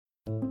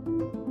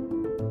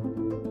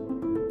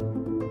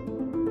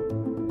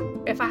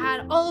if I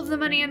had all of the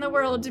money in the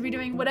world to be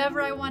doing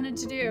whatever I wanted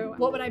to do,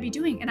 what would I be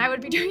doing? And I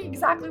would be doing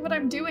exactly what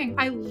I'm doing.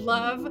 I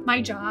love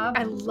my job.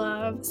 I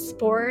love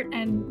sport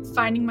and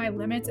finding my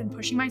limits and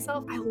pushing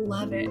myself. I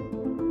love it.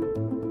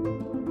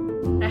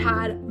 I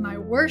had my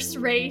worst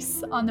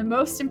race on the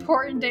most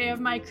important day of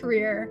my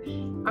career.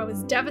 I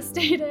was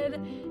devastated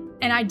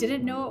and I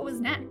didn't know what was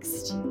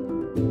next.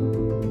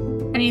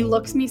 And he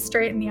looks me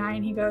straight in the eye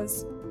and he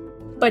goes,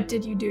 "But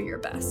did you do your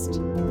best?"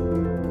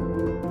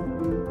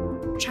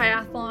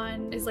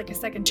 Triathlon is like a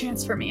second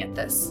chance for me at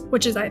this,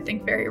 which is, I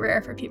think, very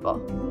rare for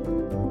people.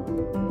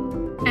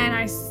 And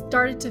I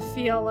started to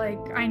feel like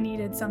I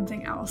needed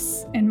something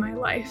else in my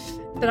life,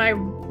 that I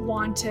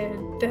wanted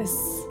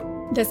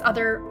this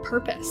other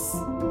purpose.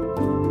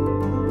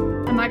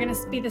 Am I going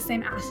to be the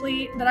same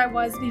athlete that I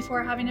was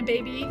before having a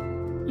baby?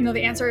 You know,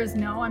 the answer is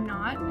no, I'm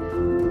not.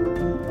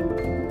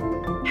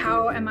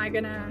 How am I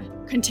going to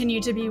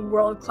continue to be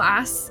world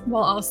class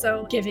while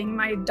also giving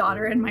my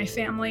daughter and my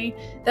family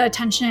the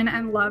attention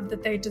and love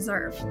that they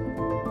deserve?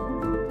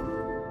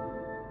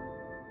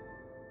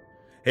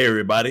 Hey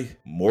everybody,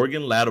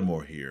 Morgan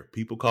Lattimore here.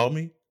 People call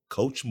me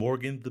Coach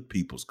Morgan, the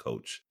People's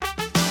Coach.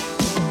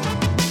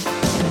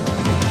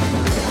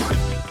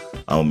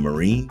 I'm a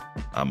Marine,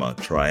 I'm a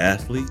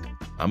triathlete,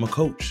 I'm a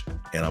coach,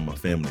 and I'm a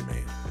family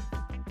man.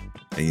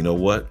 And you know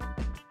what?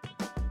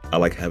 I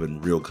like having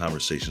real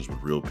conversations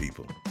with real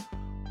people.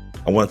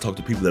 I want to talk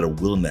to people that are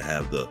willing to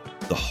have the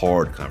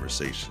hard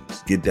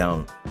conversations, get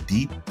down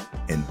deep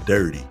and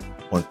dirty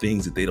on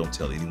things that they don't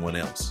tell anyone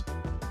else.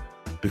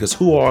 Because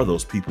who are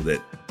those people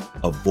that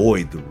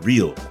avoid the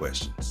real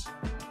questions?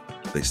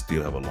 They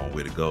still have a long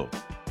way to go.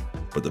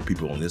 But the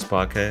people on this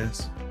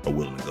podcast are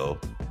willing to go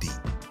deep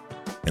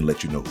and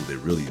let you know who they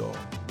really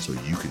are so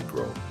you can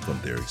grow from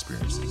their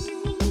experiences.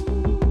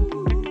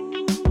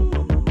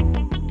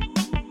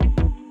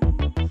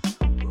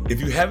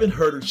 If you haven't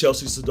heard of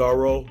Chelsea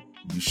Sodaro,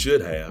 you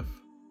should have.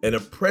 An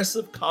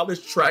impressive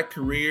college track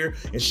career,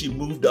 and she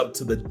moved up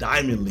to the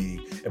Diamond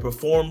League and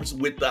performs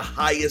with the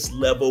highest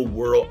level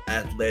world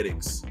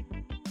athletics.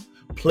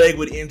 Plagued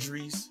with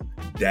injuries,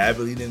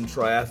 dabbling in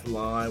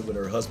triathlon when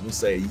her husband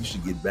said, "You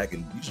should get back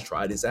and you should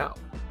try this out."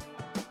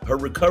 Her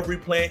recovery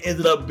plan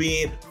ended up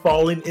being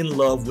falling in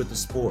love with the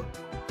sport.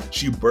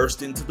 She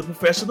burst into the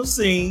professional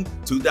scene,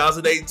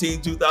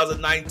 2018,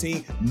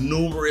 2019,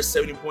 numerous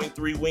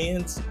 70.3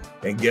 wins.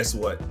 And guess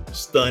what?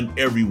 Stunned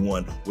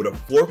everyone with a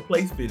 4th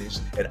place finish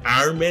at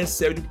Ironman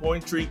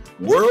 70.3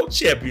 World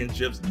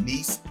Championships,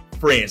 Nice,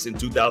 France in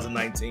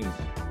 2019.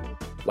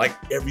 Like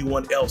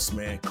everyone else,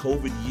 man,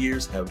 COVID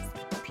years have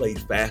played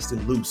fast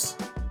and loose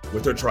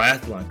with her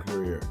triathlon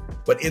career.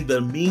 But in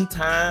the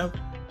meantime,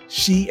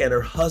 she and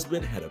her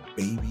husband had a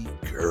baby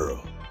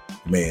girl.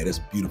 Man, it's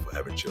beautiful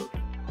having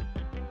children.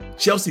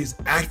 Chelsea is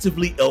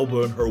actively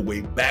elbowing her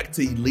way back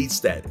to elite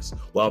status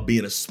while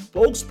being a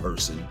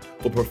spokesperson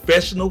for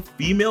professional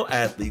female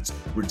athletes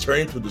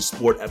returning to the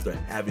sport after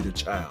having a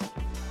child.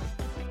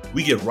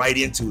 We get right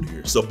into it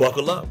here, so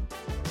buckle up.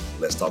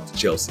 Let's talk to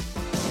Chelsea.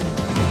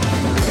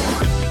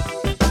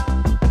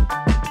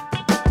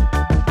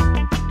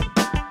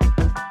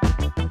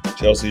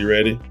 Chelsea, you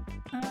ready?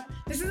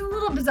 This is a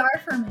little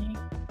bizarre for me.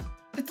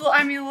 It's a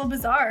little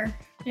bizarre.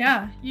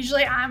 Yeah,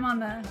 usually I'm on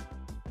the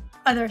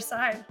other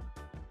side.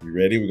 You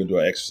ready? We're going to do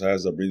our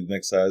exercises, our breathing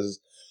exercises.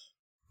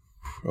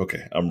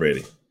 Okay, I'm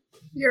ready.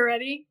 You're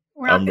ready?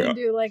 We're not going to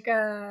do like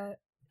a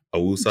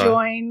woosah?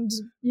 Joined,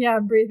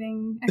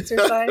 breathing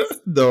exercise.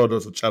 No,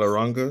 there's a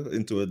chaturanga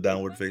into a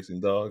downward facing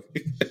dog.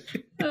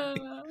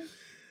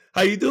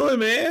 How you doing,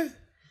 man?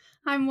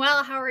 I'm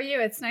well. How are you?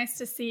 It's nice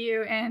to see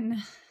you and,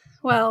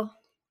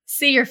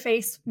 see your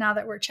face now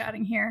that we're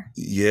chatting here.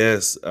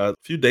 Yes. A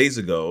few days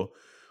ago,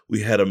 we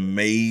had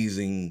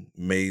amazing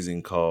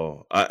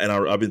call.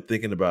 I've been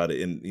thinking about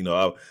it. And,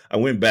 I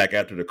went back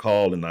after the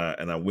call and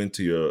I went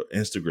to your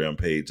Instagram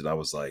page and I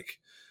was like,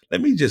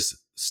 let me just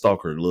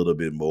stalk her a little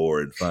bit more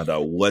and find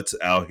out what's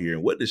out here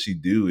and what does she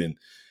do. And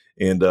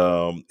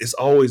it's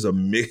always a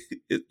mix.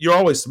 You're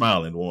always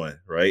smiling, one,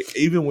 right?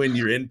 Even when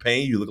you're in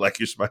pain, you look like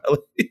you're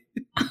smiling.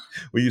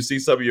 When you see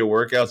some of your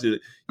workouts,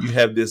 you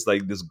have this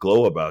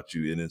glow about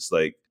you. And it's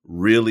like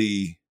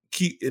really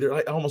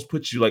it almost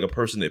puts you like a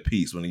person at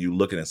peace when you're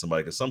looking at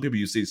somebody. Because some people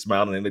you see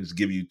smiling and they just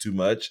give you too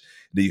much.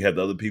 Then you have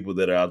the other people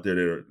that are out there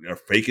that are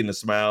faking the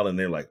smile and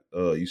they're like,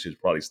 oh, you should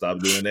probably stop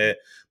doing that.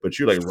 But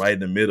you're like right in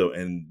the middle.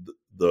 And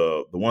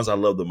the ones I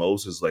love the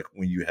most is like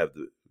when you have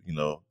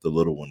the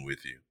little one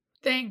with you.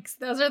 Thanks.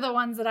 Those are the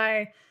ones that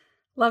I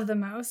love the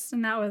most.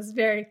 And that was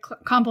very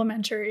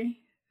complimentary.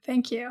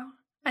 Thank you.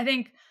 I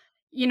think,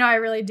 I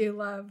really do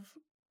love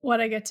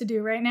what I get to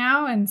do right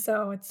now. And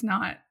so it's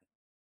not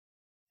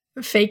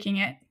faking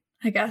it,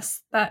 I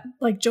guess, that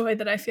like joy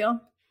that I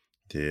feel.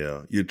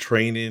 Yeah. You're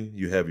training,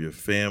 you have your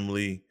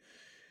family.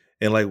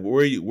 And like,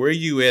 where are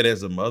you at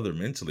as a mother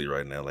mentally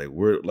right now? Like,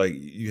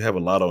 you have a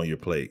lot on your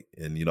plate.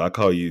 And, I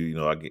call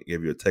you, I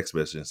gave you a text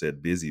message and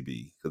said Busy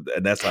Bee.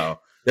 And that's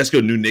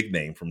your new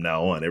nickname from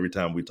now on. Every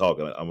time we talk,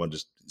 I'm going to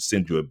just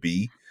send you a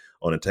B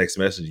on a text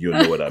message.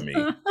 You'll know what I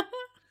mean.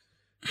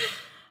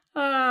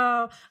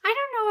 Oh, I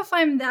don't know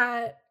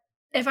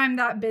if I'm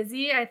that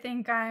busy. I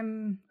think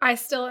I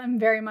still am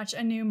very much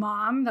a new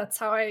mom. That's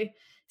how I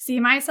see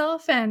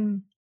myself.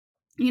 And,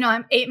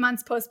 I'm 8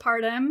 months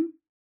postpartum,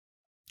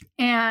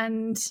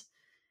 and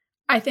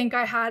I think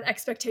I had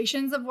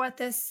expectations of what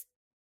this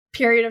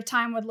period of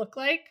time would look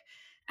like.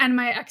 And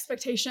my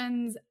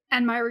expectations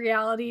and my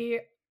reality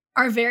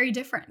are very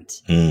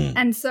different.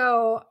 And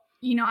so,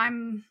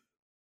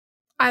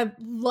 I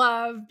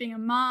love being a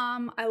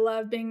mom. I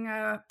love being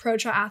a pro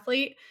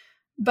triathlete,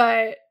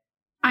 but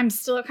I'm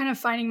still kind of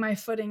finding my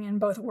footing in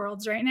both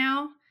worlds right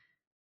now,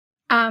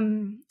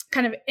 kind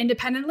of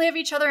independently of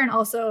each other, and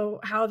also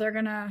how they're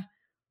going to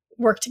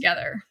work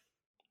together.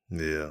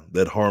 Yeah,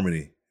 that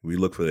harmony. We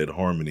look for that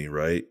harmony,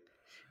 right?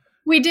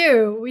 We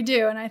do.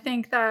 And I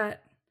think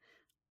that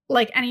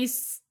like any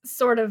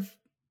sort of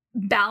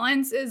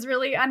balance is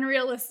really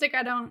unrealistic.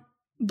 I don't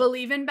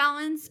believe in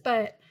balance,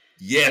 but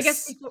yes. I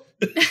guess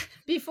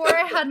before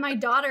I had my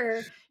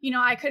daughter,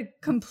 I could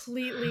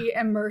completely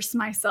immerse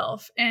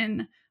myself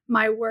in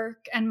my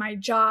work and my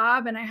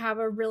job. And I have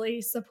a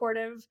really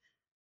supportive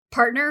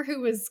partner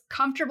who was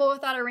comfortable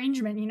with that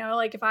arrangement.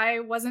 Like if I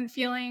wasn't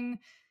feeling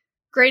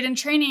great in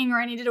training or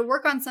I needed to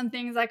work on some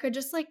things, I could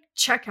just like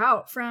check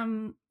out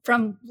from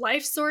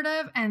life sort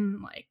of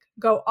and like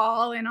go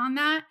all in on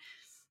that.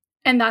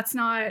 And that's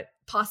not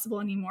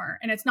possible anymore.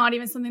 And it's not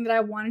even something that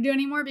I want to do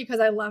anymore because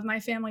I love my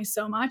family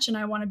so much and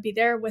I want to be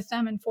there with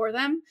them and for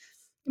them.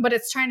 But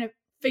it's trying to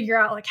figure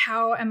out like,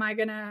 how am I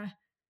going to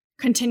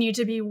continue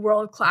to be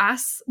world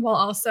class while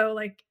also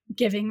like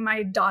giving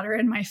my daughter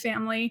and my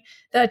family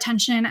the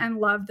attention and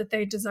love that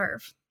they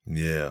deserve.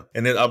 Yeah.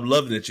 And then I'm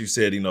loving that you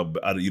said, you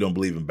don't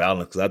believe in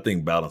balance, because I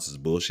think balance is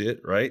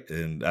bullshit, right?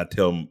 And I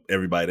tell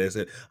everybody that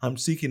said, I'm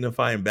seeking to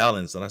find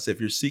balance. And I said,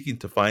 if you're seeking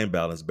to find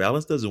balance,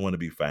 balance doesn't want to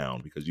be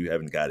found because you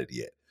haven't got it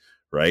yet,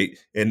 right?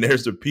 And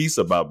there's the piece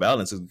about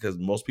balance is because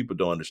most people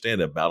don't understand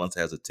that balance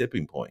has a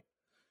tipping point,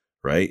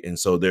 right? And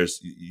so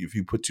if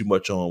you put too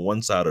much on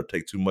one side or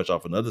take too much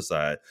off another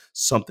side,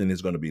 something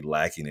is going to be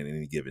lacking at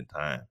any given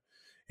time.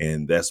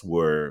 And that's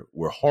where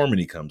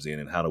harmony comes in.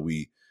 And how do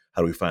we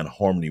find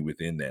harmony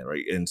within that,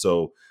 right? And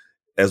so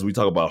as we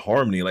talk about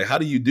harmony, like how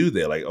do you do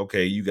that? Like,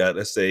 okay, you got,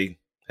 let's say,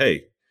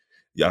 hey,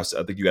 I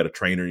think you got a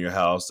trainer in your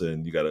house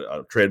and you got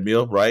a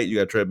treadmill, right? You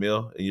got a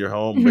treadmill in your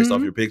home based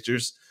off your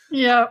pictures.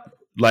 Yeah.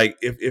 Like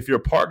if your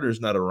partner's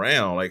not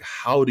around, like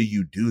how do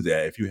you do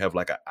that? If you have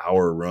like an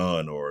hour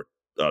run or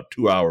a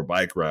 2-hour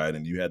bike ride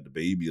and you had the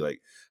baby,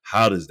 like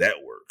how does that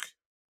work?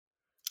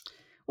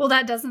 Well,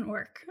 that doesn't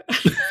work.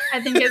 I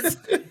think it's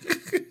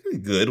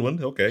good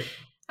one. Okay.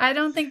 I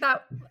don't think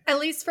that, at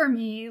least for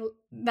me,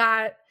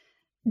 that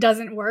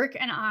doesn't work.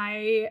 And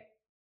I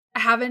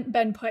haven't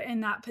been put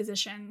in that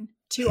position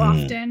too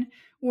often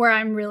where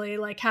I'm really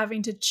like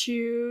having to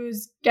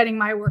choose getting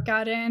my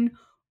workout in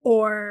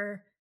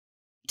or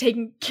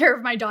taking care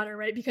of my daughter,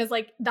 right? Because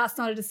like, that's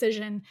not a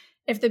decision.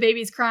 If the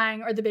baby's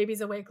crying or the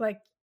baby's awake, like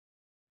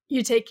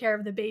you take care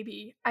of the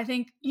baby. I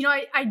think,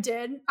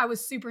 I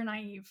was super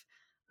naive.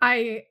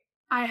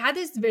 I had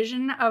this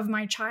vision of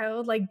my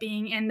child like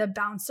being in the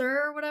bouncer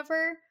or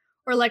whatever,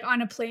 or like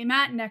on a play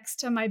mat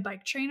next to my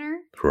bike trainer.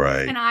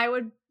 Right. And I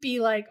would be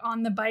like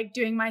on the bike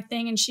doing my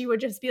thing and she would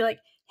just be like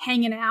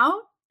hanging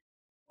out,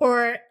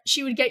 or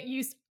she would get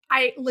used.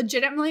 I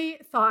legitimately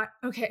thought,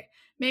 okay,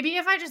 maybe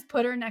if I just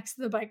put her next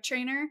to the bike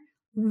trainer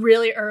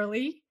really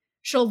early,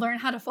 she'll learn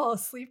how to fall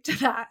asleep to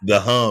that. The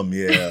hum.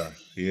 Yeah.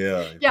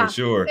 Yeah, for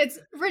sure. It's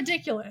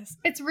ridiculous.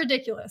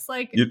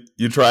 Like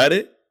you tried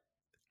it?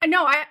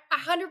 No, I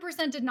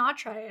 100% did not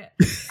try it.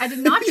 I did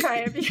not try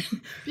it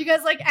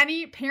because like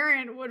any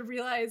parent would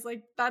realize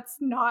like that's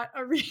not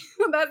a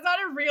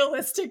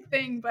realistic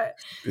thing. But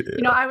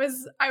I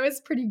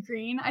was pretty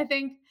green. I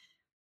think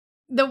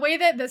the way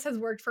that this has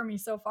worked for me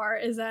so far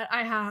is that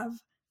I have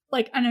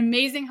like an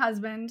amazing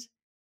husband.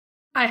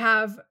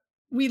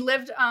 We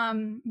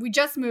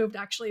just moved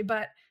actually,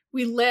 but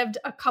we lived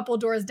a couple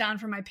doors down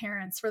from my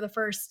parents for the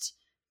first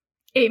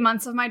 8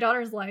 months of my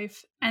daughter's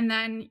life. And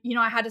then,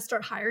 I had to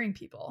start hiring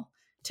people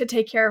to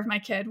take care of my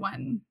kid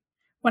when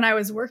I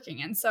was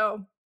working. And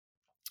so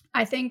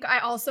I think I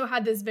also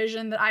had this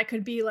vision that I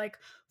could be like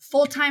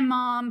full-time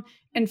mom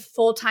and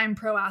full-time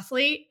pro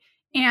athlete.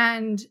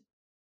 And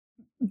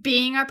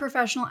being a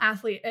professional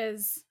athlete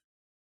is,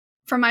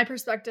 from my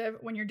perspective,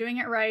 when you're doing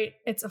it right,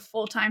 it's a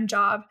full-time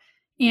job.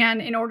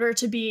 And in order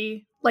to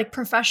be like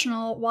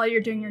professional while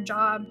you're doing your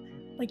job,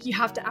 like you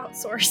have to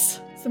outsource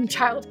some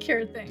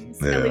childcare things.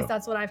 Yeah. At least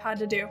that's what I've had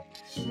to do.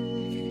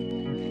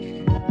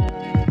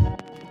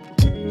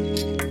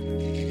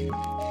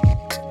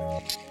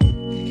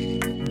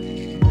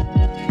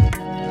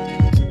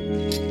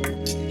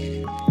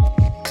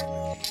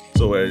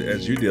 So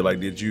as you did, like,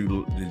 did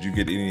you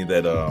get any of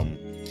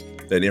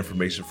that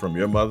information from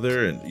your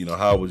mother? And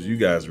how was you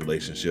guys'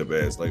 relationship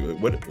as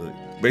what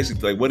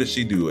did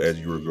she do as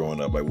you were growing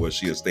up? Like, was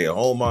she a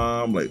stay-at-home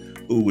mom? Like,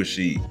 who was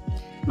she?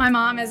 My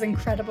mom is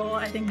incredible.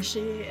 I think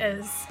she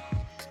has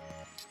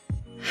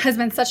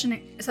been such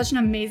an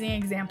amazing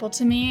example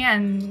to me,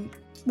 and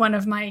one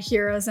of my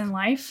heroes in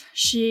life.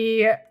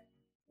 She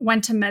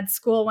went to med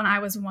school when I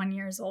was 1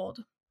 year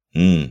old.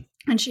 And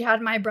she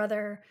had my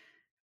brother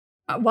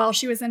while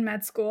she was in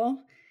med school.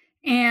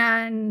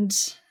 And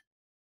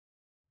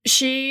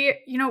she,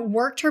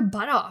 worked her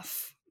butt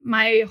off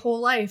my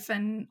whole life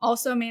and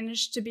also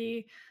managed to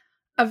be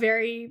a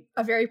very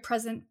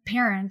present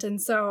parent.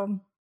 And so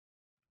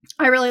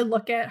I really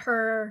look at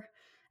her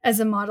as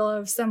a model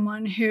of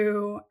someone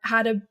who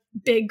had a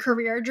big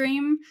career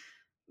dream,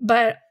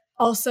 but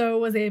also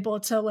was able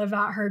to live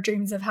out her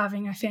dreams of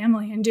having a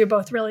family and do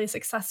both really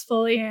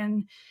successfully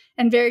and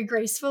very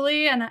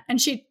gracefully. And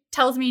she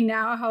tells me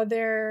now how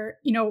there,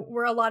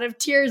 were a lot of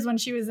tears when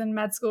she was in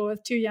med school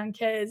with 2 young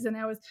kids, and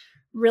it was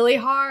really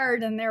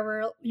hard. And there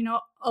were,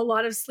 a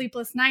lot of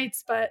sleepless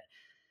nights, but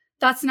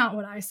that's not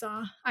what I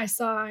saw. I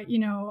saw,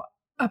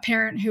 a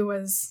parent who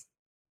was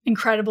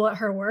incredible at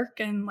her work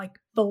and like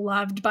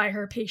beloved by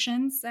her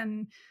patients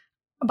and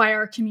by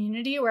our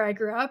community where I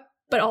grew up,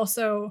 but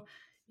also,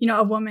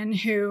 a woman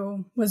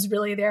who was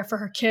really there for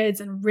her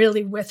kids and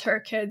really with her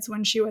kids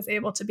when she was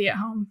able to be at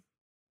home.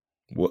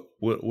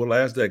 Well,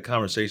 as that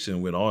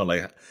conversation went on,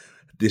 like,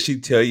 did she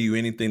tell you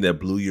anything that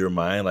blew your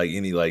mind? Like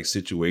any like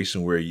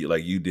situation where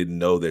you didn't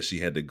know that she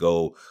had to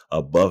go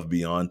above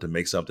beyond to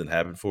make something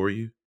happen for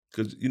you?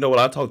 Because when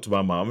I talked to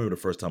my mom, I remember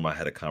the first time I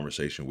had a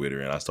conversation with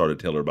her and I started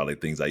telling her about like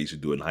things I used to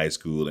do in high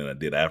school and I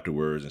did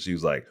afterwards. And she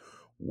was like,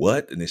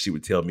 what? And then she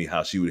would tell me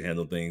how she would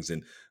handle things.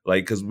 And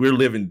like, because we're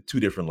living 2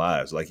 different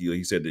lives. Like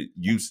you said that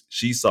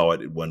she saw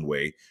it one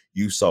way,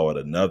 you saw it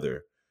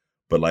another.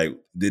 But like,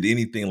 did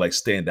anything like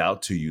stand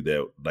out to you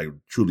that like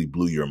truly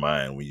blew your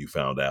mind when you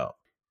found out?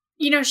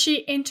 She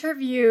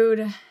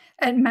interviewed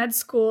at med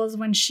schools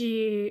when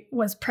she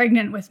was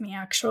pregnant with me,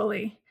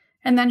 actually.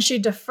 And then she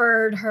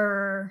deferred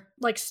her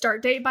like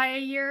start date by a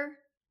year.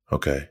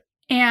 Okay.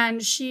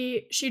 And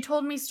she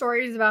told me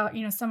stories about,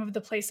 some of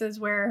the places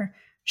where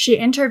she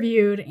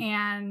interviewed,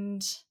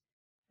 and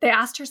they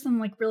asked her some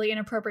like really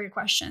inappropriate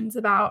questions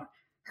about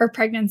her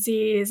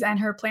pregnancies and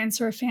her plans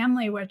for a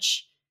family,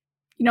 which,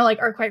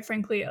 are quite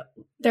frankly,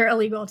 they're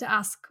illegal to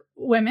ask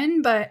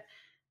women, but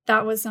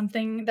that was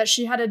something that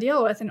she had to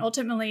deal with. And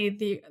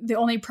ultimately the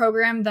only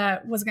program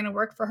that was going to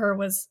work for her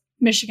was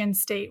Michigan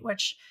State,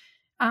 which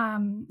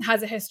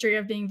has a history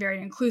of being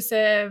very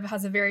inclusive,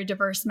 has a very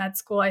diverse med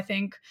school. I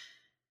think,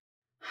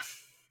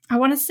 I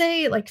want to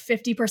say like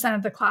 50%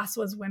 of the class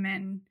was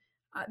women.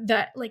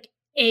 That like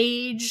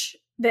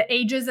the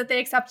ages that they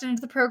accepted into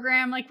the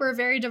program like were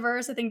very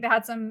diverse. I think they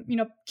had some,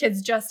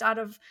 kids just out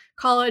of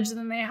college, and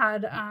then they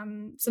had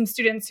some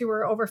students who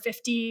were over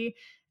 50.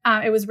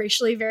 It was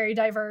racially very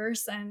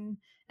diverse, and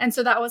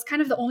so that was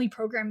kind of the only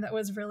program that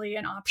was really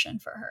an option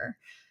for her.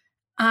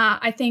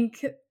 I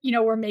think,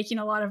 we're making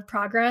a lot of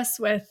progress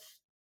with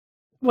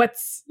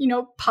what's,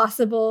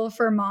 possible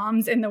for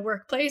moms in the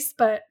workplace,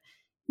 but,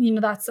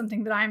 that's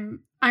something that I'm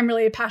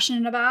really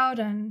passionate about,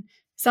 and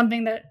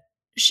something that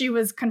she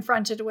was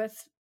confronted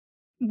with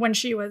when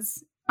she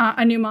was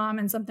a new mom,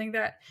 and something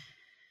that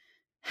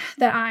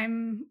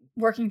I'm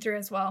working through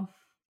as well.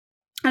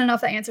 I don't know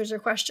if that answers your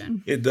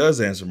question. It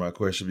does answer my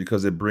question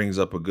because it brings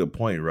up a good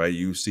point, right?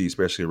 You see,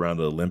 especially around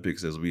the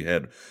Olympics, as we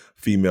had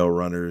female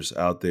runners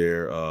out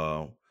there,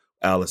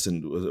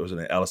 Allison, was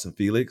it Allison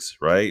Felix,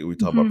 right? We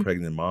talk about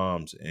pregnant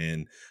moms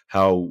and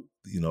how,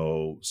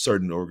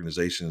 certain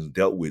organizations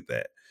dealt with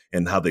that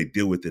and how they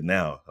deal with it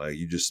now. Like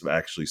you just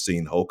actually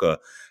seen Hoka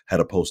had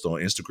a post on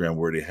Instagram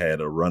where they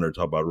had a runner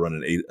talk about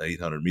running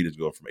 800 meters,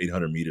 going from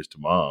 800 meters to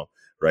mom,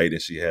 right?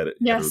 And she had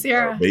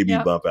a baby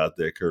bump out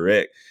there,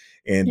 correct?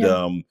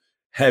 And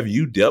have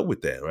you dealt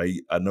with that, right?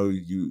 I know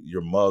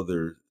your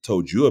mother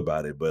told you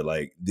about it, but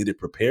like, did it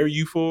prepare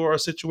you for a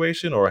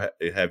situation, or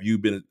have you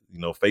been,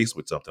 faced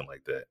with something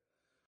like that?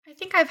 I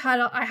think I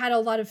had a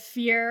lot of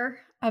fear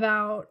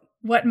about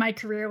what my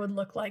career would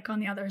look like on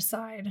the other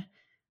side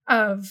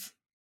of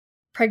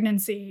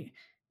pregnancy.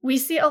 We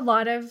see a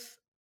lot of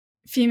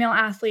female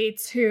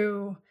athletes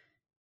who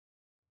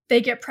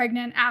they get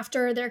pregnant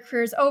after their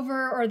career is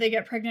over, or they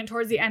get pregnant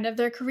towards the end of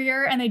their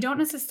career, and they don't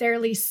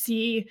necessarily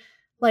see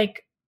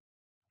like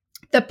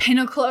the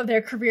pinnacle of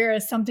their career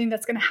as something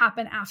that's going to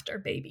happen after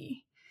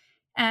baby.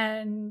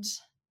 And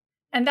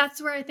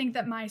that's where I think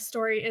that my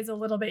story is a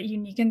little bit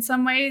unique in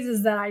some ways,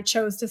 is that I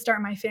chose to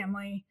start my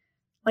family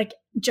like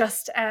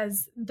just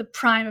as the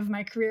prime of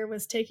my career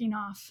was taking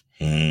off.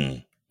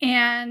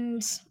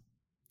 And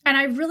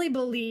I really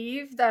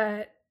believe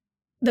that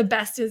the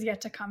best is yet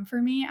to come for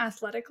me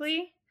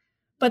athletically,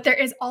 but there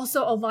is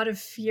also a lot of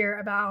fear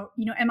about,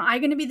 am I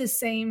going to be the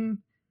same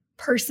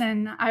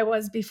person I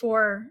was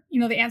before?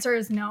 The answer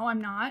is no,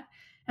 I'm not.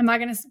 Am I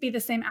going to be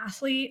the same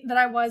athlete that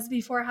I was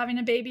before having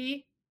a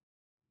baby?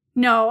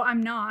 No,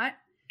 I'm not.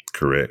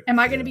 Correct. Am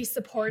I going to be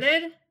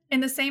supported in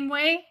the same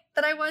way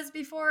that I was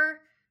before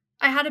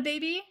I had a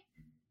baby?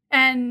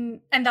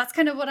 And that's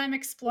kind of what I'm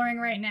exploring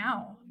right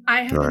now.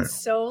 I have been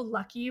so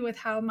lucky with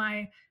how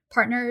my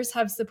partners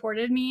have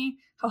supported me,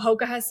 how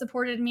Hoka has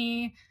supported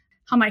me,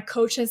 how my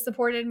coach has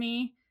supported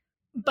me.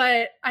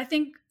 But I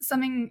think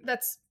something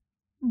that's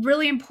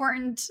really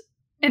important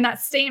in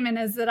that statement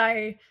is that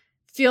I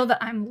feel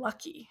that I'm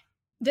lucky.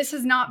 This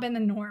has not been the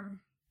norm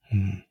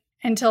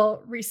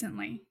until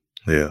recently.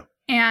 Yeah.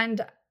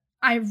 And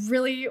I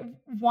really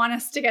want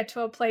us to get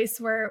to a place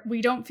where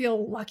we don't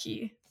feel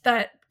lucky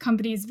that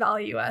companies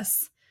value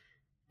us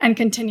and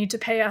continue to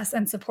pay us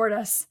and support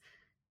us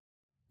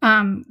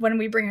when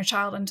we bring a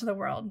child into the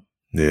world.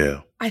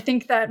 Yeah. I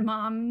think that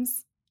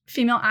moms,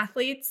 female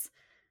athletes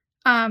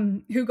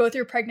who go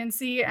through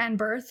pregnancy and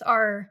birth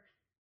are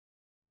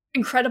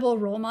incredible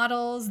role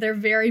models. They're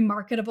very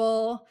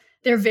marketable.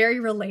 They're very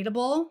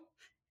relatable.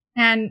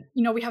 And,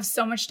 we have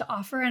so much to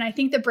offer. And I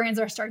think the brands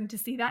are starting to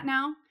see that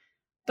now.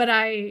 But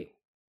I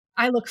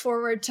look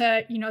forward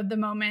to, the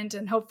moment,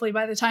 and hopefully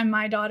by the time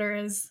my daughter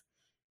is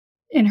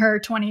in her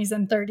 20s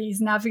and 30s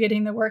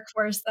navigating the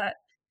workforce, that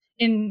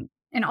in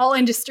all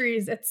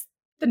industries, it's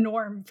the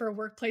norm for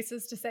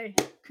workplaces to say,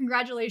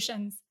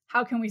 congratulations,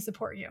 how can we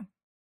support you?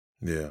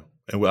 Yeah.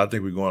 And I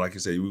think we're going, like you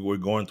say, we're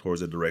going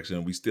towards that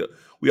direction.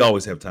 We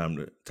always have time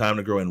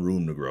to grow and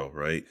room to grow,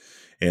 right?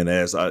 And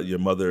as your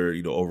mother,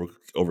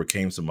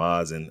 overcame some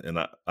odds, and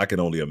I can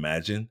only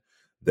imagine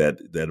that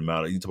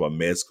amount of, you talk about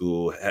med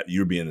school,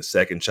 you're being the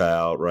second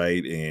child,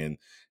 right? And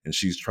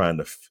she's trying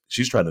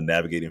to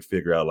navigate and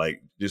figure out,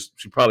 like,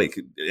 she probably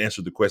could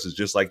answer the questions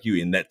just like you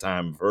in that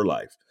time of her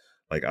life.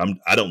 Like,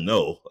 I don't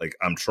know, like,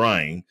 I'm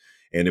trying.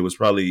 And it was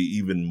probably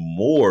even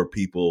more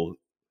people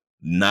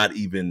not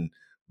even,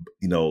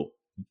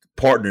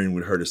 partnering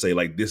with her to say,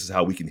 like, this is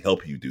how we can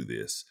help you do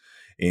this.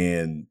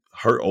 And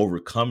her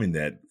overcoming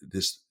that,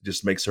 this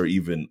just makes her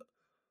even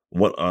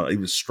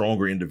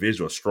stronger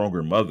individual, a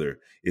stronger mother.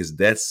 Is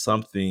that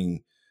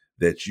something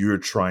that you're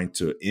trying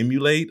to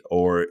emulate,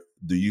 or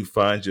do you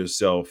find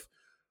yourself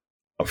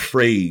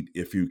afraid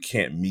if you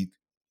can't meet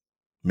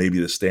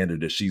maybe the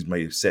standard that she's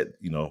may have set,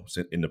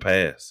 in the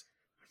past?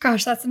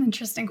 Gosh, that's an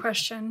interesting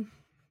question.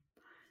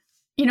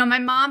 My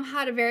mom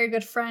had a very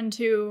good friend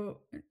who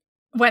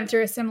went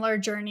through a similar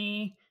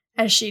journey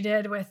as she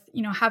did with,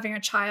 having a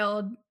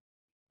child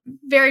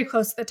very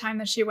close to the time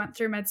that she went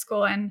through med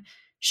school. And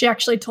she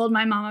actually told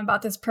my mom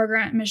about this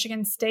program at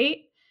Michigan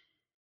State.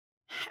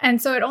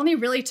 And so it only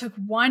really took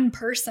one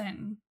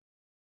person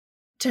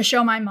to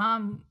show my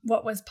mom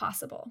what was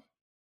possible.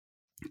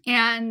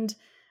 And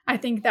I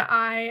think that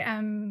I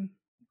am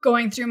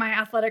going through my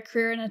athletic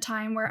career in a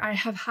time where I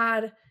have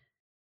had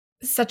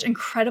such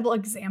incredible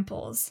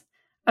examples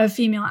of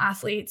female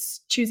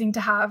athletes choosing to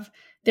have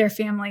their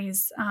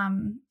families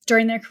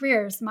during their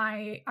careers.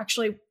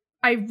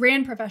 I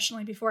ran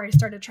professionally before I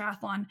started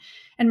triathlon,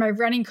 and my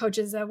running coach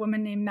is a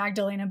woman named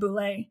Magdalena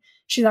Boulay.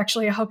 She's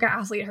actually a Hoka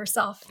athlete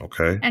herself.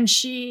 Okay. And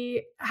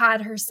she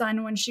had her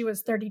son when she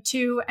was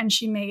 32, and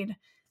she made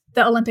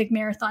the Olympic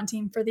marathon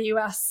team for the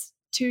US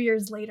 2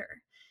 years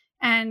later.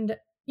 And,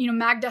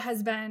 Magda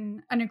has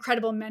been an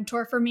incredible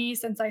mentor for me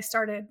since I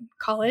started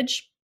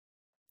college.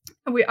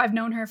 I've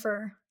known her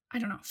for,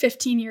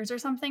 15 years or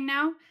something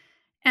now.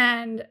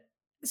 And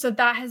so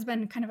that has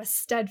been kind of a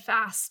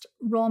steadfast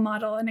role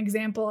model, an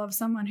example of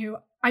someone who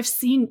I've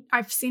seen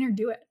her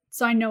do it.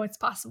 So I know it's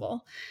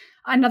possible.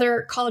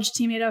 Another college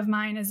teammate of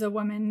mine is a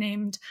woman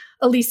named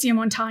Alicia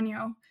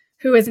Montano,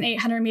 who is an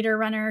 800-meter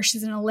runner.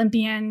 She's an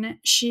Olympian.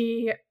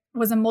 She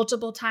was a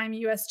multiple-time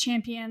U.S.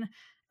 champion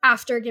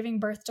after giving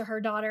birth to her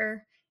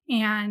daughter.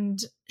 And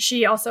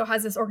she also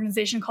has this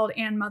organization called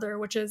Ann Mother,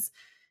 which is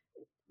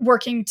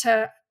working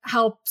to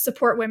help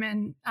support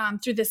women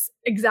through this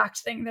exact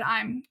thing that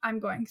I'm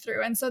going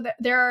through. And so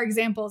there are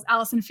examples,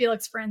 Allison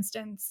Felix, for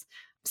instance,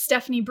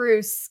 Stephanie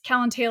Bruce,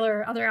 Kellen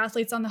Taylor, other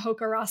athletes on the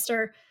Hoka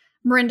roster,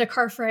 Marinda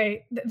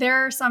Carfrae.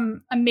 There are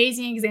some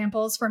amazing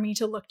examples for me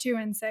to look to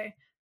and say,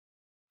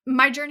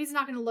 my journey's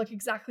not going to look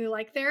exactly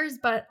like theirs,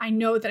 but I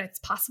know that it's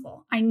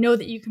possible. I know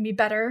that you can be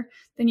better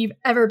than you've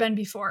ever been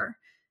before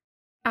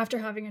after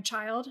having a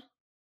child.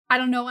 I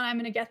don't know when I'm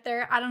going to get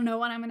there. I don't know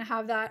when I'm going to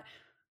have that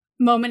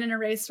moment in a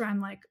race where I'm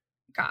like,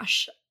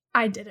 gosh,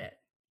 I did it.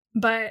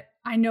 But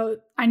I know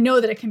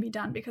that it can be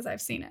done because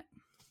I've seen it.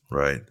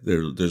 Right.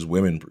 There's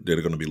women that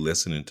are going to be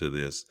listening to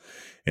this,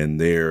 and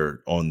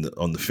they're on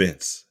the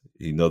fence.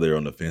 They're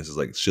on the fence. It's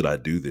like, should I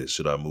do this?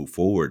 Should I move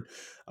forward?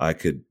 I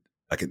could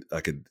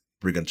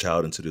bring a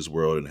child into this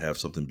world and have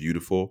something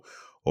beautiful,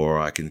 or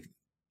I can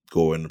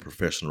go in the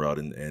professional route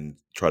and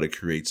try to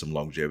create some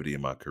longevity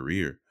in my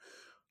career.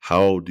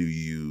 How do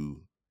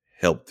you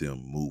help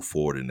them move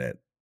forward in that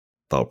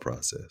thought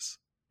process?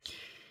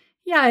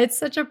 Yeah, it's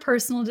such a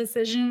personal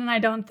decision, and I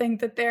don't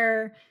think that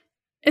there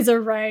is a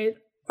right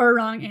or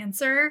wrong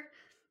answer.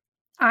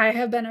 I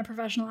have been a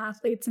professional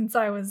athlete since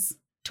I was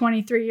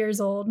 23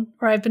 years old,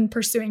 or I've been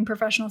pursuing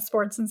professional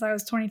sports since I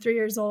was 23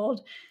 years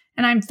old,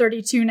 and I'm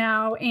 32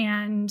 now.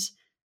 And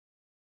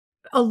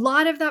a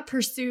lot of that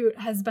pursuit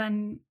has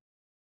been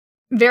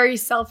very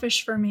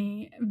selfish for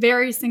me,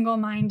 very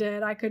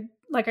single-minded. I could,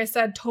 like I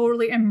said,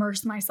 totally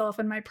immerse myself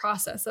in my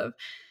process of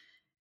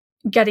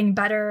getting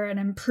better and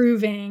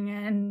improving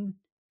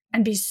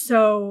and be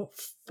so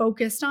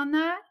focused on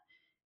that.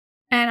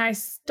 And I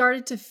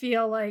started to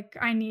feel like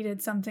I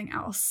needed something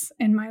else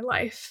in my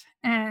life.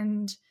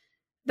 And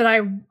that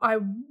I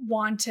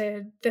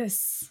wanted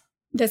this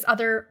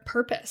other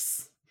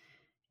purpose.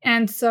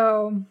 And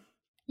so,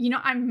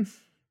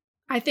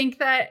 I think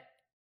that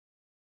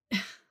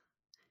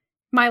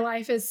my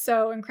life is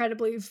so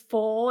incredibly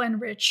full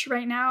and rich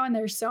right now, and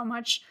there's so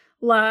much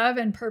love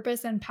and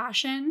purpose and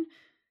passion,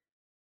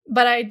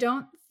 but I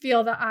don't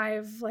feel that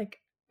I've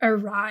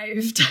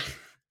arrived.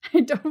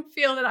 I don't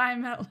feel that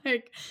I'm at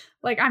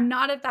I'm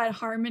not at that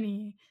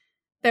harmony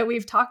that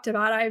we've talked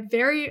about. I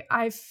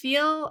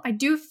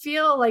do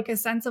feel like a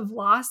sense of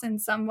loss in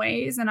some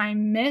ways, and I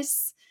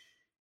miss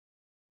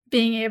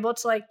being able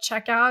to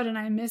check out, and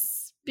I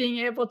miss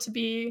being able to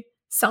be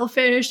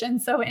selfish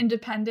and so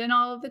independent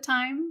all of the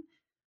time.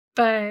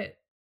 But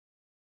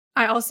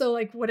I also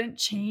wouldn't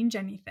change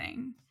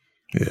anything.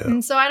 Yeah.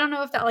 And so I don't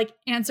know if that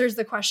answers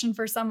the question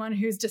for someone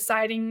who's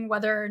deciding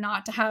whether or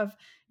not to have,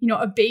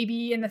 a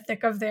baby in the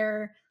thick of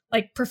their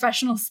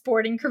professional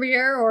sporting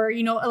career, or,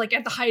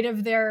 at the height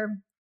of their,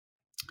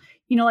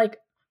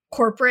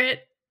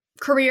 corporate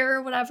career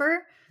or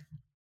whatever.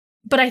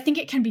 But I think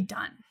it can be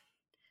done.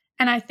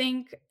 And I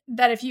think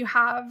that if you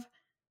have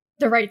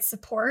the right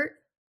support,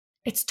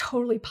 it's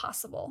totally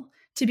possible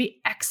to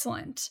be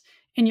excellent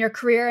in your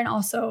career and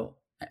also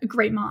a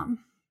great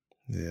mom.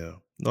 Yeah.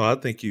 No, I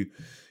think you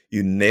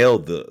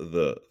nailed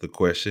the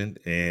question,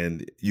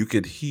 and you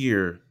could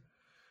hear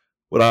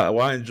what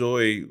I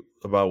enjoy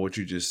about what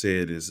you just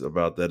said is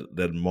about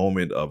that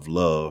moment of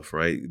love,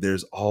 right?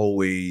 There's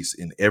always,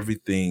 in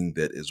everything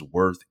that is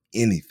worth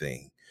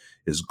anything,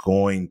 is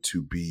going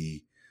to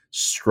be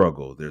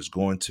struggle. There's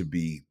going to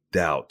be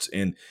doubt,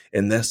 and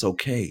that's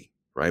okay,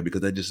 right?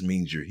 Because that just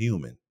means you're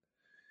human.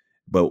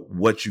 But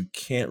what you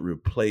can't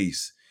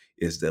replace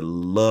is the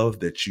love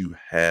that you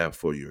have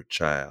for your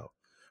child.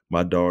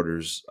 My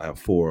daughters, I have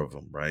 4 of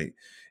them, right?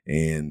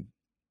 And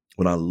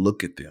when I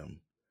look at them,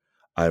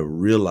 I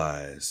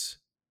realize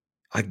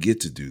I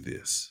get to do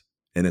this,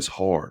 and it's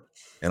hard,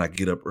 and I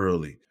get up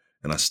early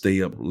and I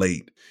stay up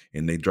late,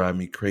 and they drive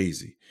me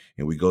crazy,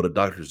 and we go to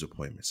doctor's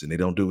appointments and they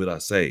don't do what I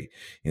say.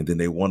 And then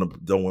they don't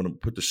want to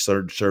put the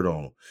shirt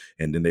on.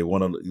 And then they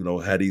want to,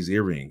 have these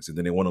earrings, and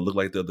then they want to look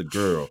like the other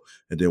girl.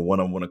 And then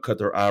want to cut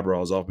their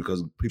eyebrows off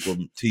because people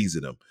are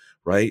teasing them.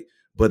 Right.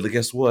 But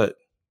guess what?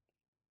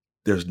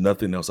 There's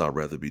nothing else I'd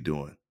rather be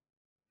doing.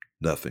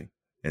 Nothing.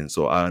 And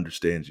so I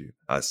understand you.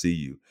 I see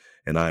you,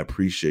 and I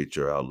appreciate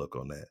your outlook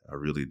on that. I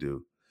really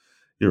do.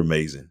 You're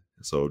amazing.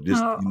 So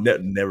just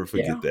never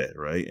forget that,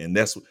 right? And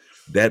that's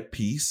that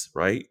piece,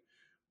 right?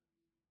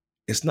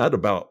 It's not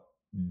about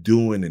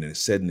doing and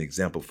setting an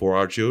example for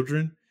our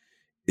children.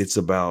 It's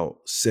about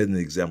setting an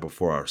example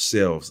for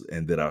ourselves,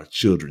 and that our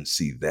children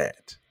see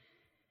that.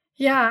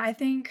 Yeah, I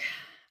think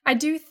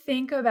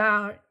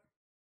about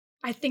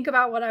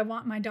what I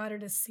want my daughter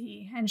to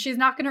see. And she's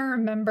not going to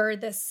remember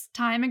this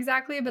time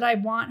exactly, but I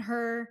want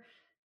her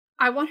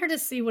to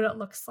see what it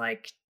looks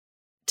like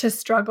to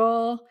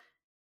struggle,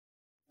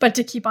 but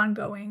to keep on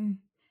going,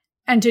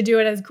 and to do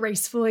it as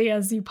gracefully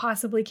as you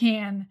possibly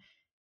can,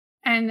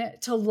 and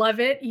to love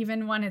it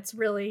even when it's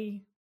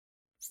really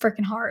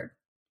freaking hard.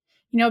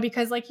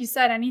 Because like you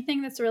said,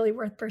 anything that's really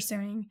worth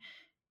pursuing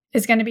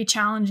is going to be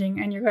challenging,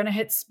 and you're going to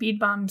hit speed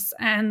bumps.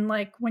 And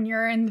when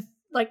you're in,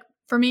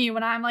 for me,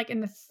 when I'm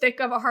in the thick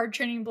of a hard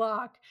training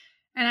block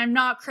and I'm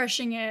not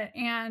crushing it,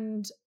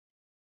 and,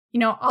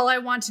 all I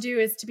want to do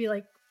is to be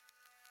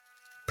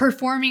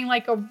performing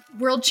like a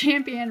world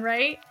champion,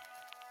 right?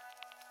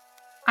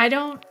 I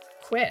don't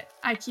quit.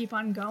 I keep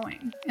on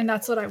going. And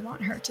that's what I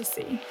want her to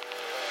see.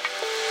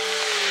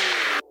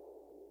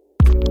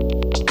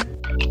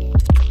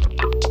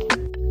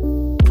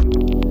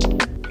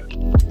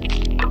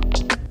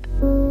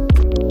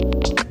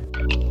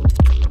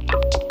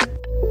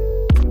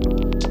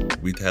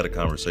 We had a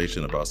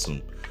conversation about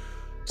some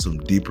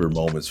deeper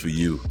moments for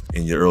you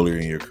earlier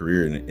in your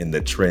career, and in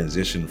the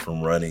transition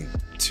from running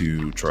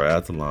to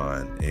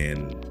triathlon.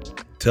 And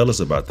tell us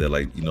about that.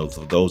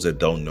 For those that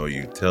don't know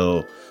you,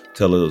 tell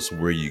us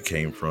where you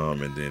came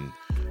from, and then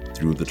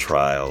through the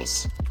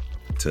trials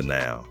to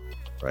now,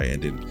 right?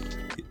 And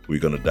then we're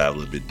going to dive a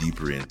little bit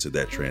deeper into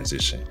that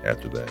transition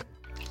after that.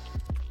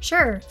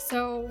 Sure.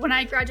 So when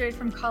I graduated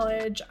from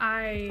college,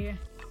 I'd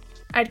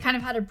kind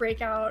of had a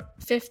breakout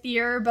 5th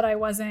year, but I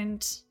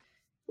wasn't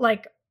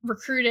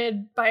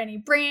recruited by any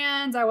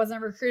brands. I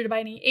wasn't recruited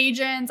by any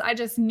agents. I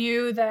just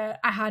knew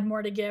that I had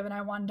more to give, and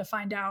I wanted to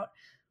find out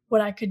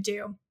what I could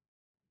do.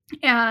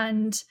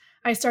 And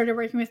I started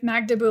working with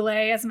Magda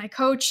Boulet as my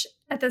coach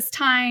at this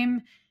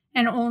time.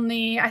 And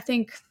only, I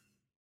think,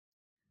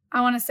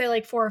 I want to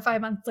say 4 or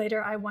 5 months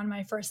later, I won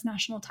my first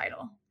national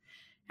title.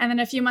 And then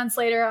a few months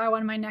later, I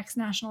won my next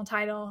national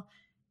title.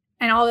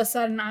 And all of a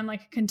sudden, I'm a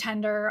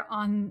contender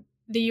on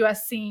the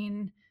US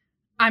scene.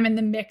 I'm in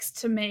the mix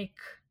to make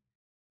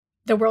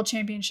the world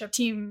championship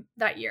team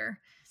that year.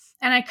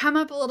 And I come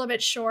up a little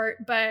bit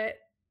short, but,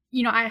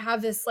 I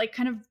have this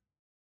kind of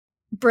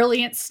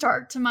brilliant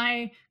start to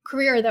my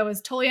career that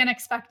was totally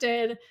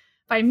unexpected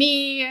by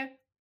me,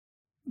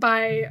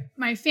 by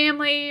my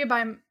family,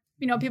 by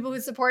people who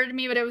supported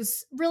me, but it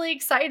was really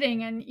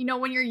exciting. And,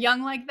 when you're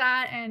young like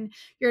that and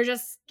you're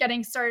just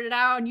getting started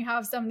out and you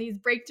have some of these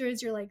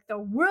breakthroughs, you're like, the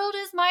world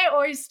is my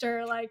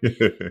oyster. Like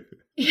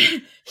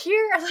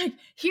here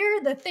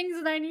are the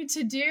things that I need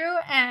to do.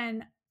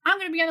 And I'm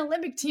going to be on the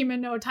Olympic team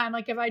in no time.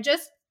 Like if I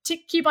just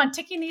keep on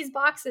ticking these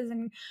boxes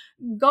and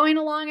going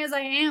along as I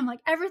am, like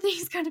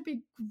everything's going to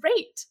be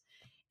great.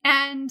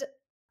 And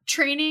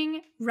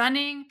training,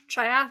 running,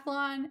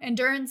 triathlon,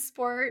 endurance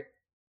sport,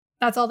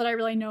 that's all that I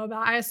really know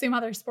about. I assume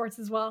other sports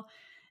as well.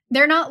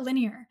 They're not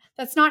linear.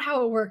 That's not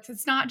how it works.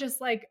 It's not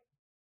just like,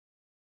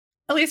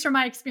 at least from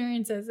my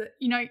experiences,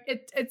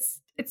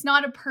 it's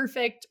not a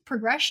perfect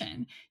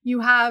progression. You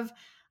have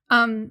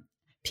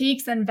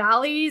peaks and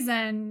valleys,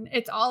 and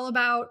it's all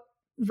about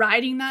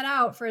riding that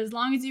out for as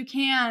long as you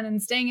can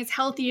and staying as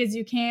healthy as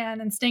you can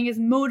and staying as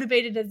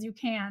motivated as you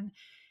can.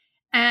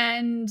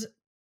 And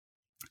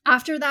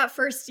after that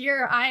first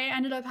year, I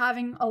ended up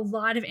having a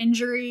lot of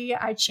injury.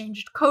 I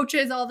changed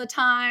coaches all the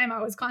time.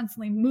 I was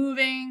constantly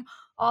moving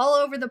all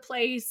over the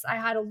place. I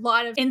had a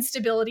lot of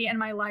instability in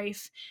my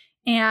life.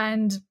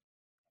 And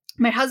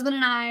my husband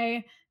and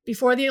I,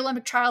 before the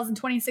Olympic trials in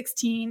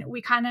 2016, we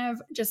kind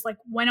of just like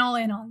went all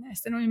in on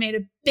this, and we made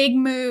a big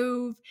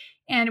move,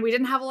 and we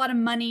didn't have a lot of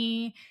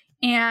money.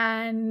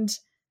 And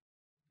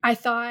I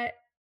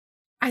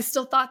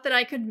still thought that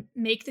I could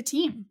make the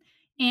team.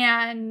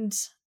 And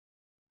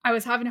I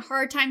was having a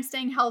hard time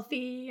staying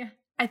healthy.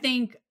 I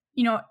think,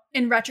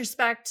 in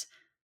retrospect,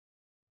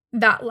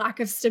 that lack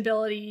of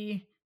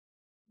stability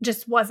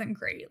just wasn't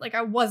great. Like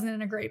I wasn't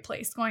in a great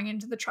place going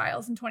into the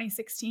trials in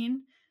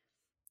 2016.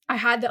 I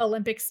had the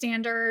Olympic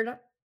standard,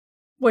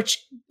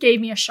 which gave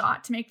me a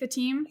shot to make the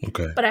team.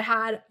 Okay. But I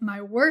had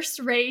my worst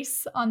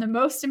race on the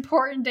most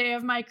important day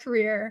of my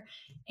career.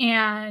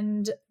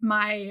 And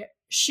my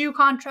shoe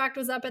contract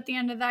was up at the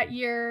end of that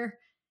year.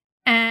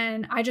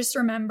 And I just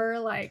remember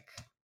like,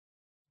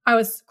 I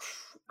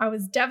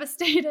was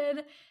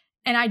devastated,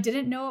 and I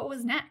didn't know what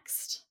was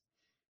next.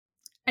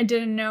 I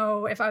didn't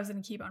know if I was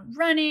going to keep on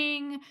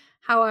running,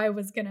 how I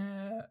was going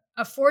to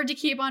afford to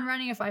keep on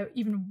running, if I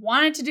even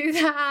wanted to do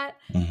that,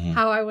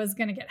 how I was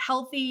going to get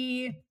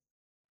healthy.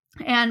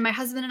 And my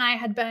husband and I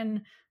had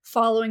been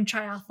following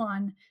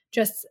triathlon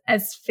just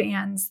as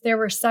fans. There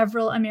were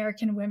several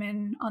American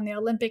women on the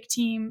Olympic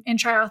team in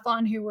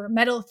triathlon who were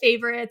medal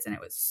favorites, and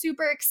it was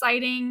super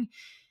exciting.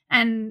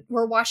 And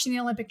we're watching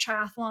the Olympic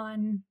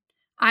triathlon.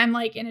 I'm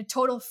like in a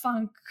total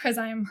funk because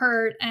I'm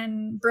hurt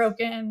and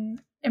broken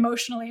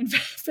emotionally and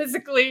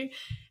physically.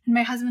 And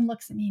my husband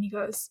looks at me and he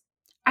goes,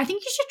 I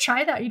think you should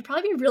try that. You'd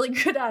probably be really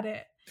good at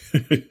it.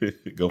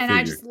 Go and figure.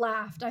 I just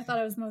laughed. I thought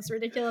it was the most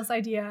ridiculous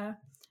idea.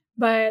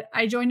 But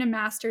I joined a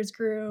master's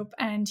group,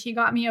 and he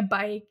got me a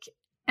bike.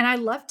 And I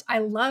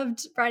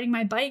loved riding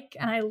my bike,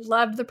 and I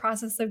loved the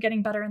process of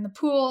getting better in the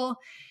pool.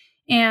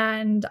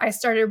 And I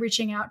started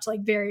reaching out to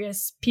like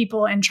various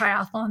people in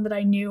triathlon that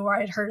I knew or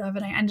I'd heard of.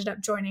 And I ended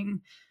up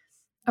joining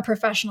a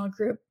professional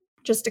group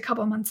just a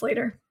couple months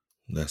later.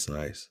 That's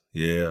nice.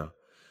 Yeah.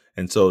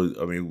 And so,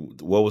 I mean,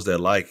 what was that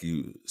like?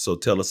 So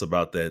tell us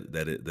about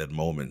that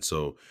moment.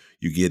 So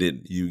you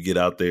get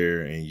out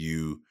there and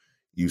you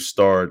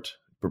start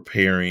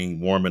preparing,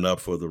 warming up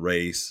for the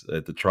race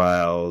at the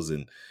trials.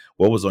 And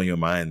what was on your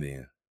mind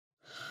then?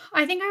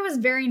 I think I was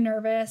very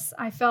nervous.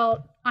 I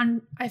felt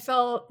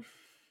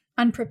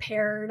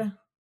unprepared.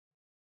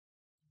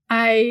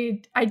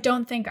 I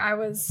don't think I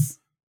was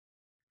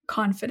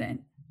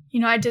confident.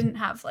 I didn't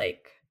have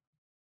like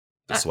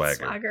that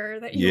swagger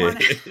that you want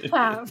to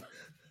have.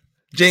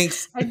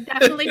 Jinx. I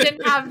definitely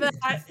didn't have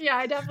that. Yeah,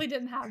 I definitely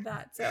didn't have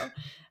that. So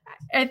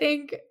I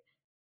think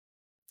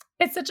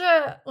it's such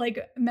a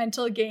like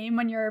mental game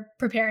when you're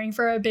preparing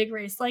for a big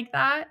race like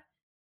that.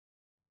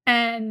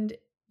 And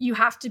you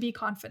have to be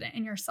confident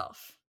in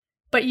yourself.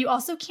 But you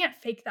also can't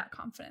fake that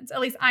confidence.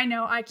 At least I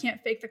know I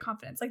can't fake the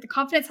confidence. Like the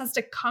confidence has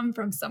to come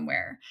from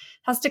somewhere.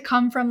 It has to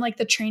come from like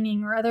the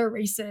training or other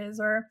races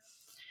or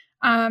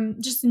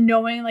just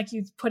knowing like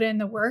you've put in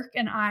the work.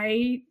 And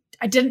I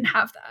didn't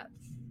have that.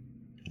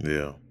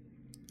 Yeah.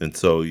 And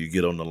so you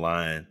get on the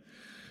line,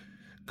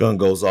 gun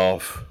goes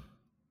off.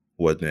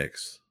 What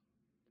next?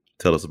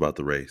 Tell us about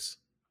the race.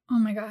 Oh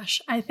my gosh.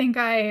 I think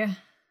I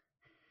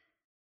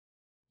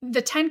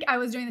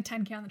was doing the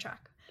 10K on the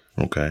track.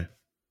 Okay.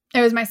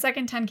 It was my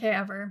second 10K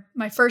ever.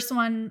 My first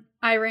one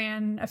I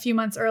ran a few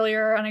months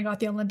earlier, and I got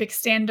the Olympic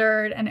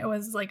standard, and it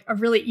was like a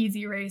really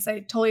easy race. I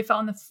totally fell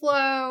in the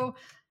flow.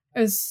 It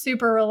was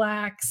super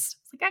relaxed.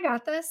 I was like, I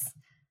got this.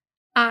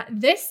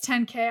 This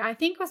 10K, I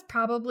think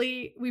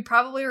we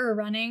probably were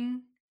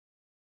running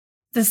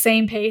the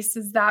same pace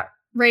as that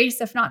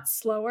race, if not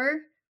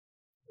slower.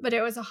 But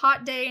it was a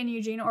hot day in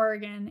Eugene,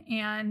 Oregon,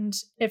 and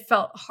it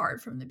felt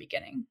hard from the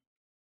beginning.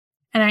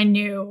 And I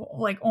knew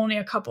like only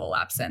a couple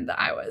laps in that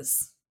I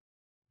was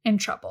in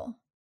trouble.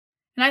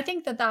 And I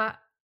think that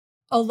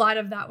a lot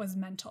of that was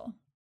mental,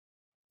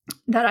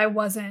 that I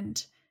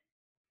wasn't,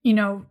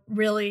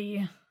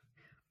 really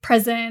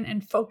present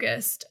and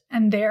focused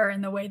and there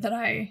in the way that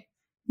I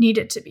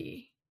needed to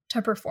be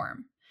to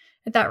perform.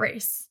 at that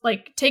race.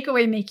 Like, take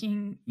away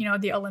making,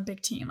 the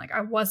Olympic team. Like,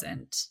 I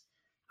wasn't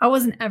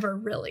ever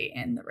really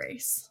in the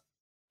race.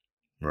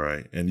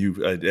 Right. And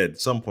you, at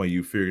some point,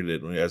 you figured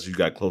it as you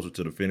got closer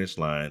to the finish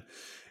line.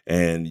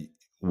 And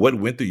what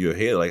went through your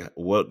head? Like,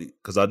 what?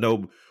 Because I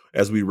know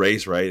as we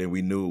race, right, and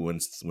we knew when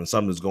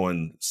something's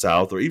going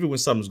south, or even when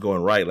something's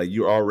going right, like,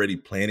 you're already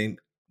planning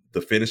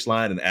the finish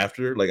line and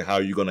after, like, how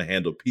are you going to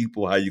handle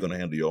people? How are you going to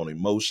handle your own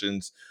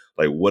emotions?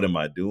 Like, what am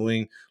I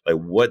doing? Like,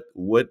 what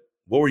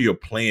were your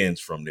plans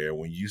from there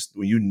when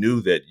you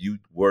knew that you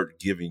weren't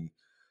giving,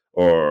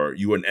 or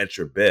you weren't at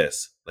your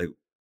best? Like,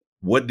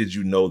 what did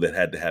you know that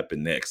had to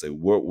happen next? Like,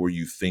 what were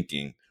you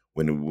thinking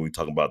when we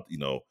talk about,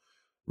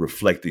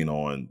 reflecting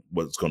on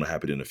what's going to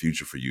happen in the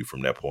future for you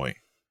from that point?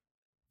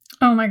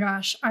 Oh my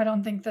gosh. I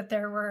don't think that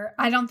there were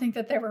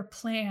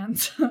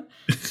plans,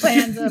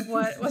 plans of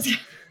what was,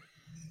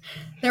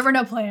 there were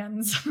no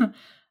plans.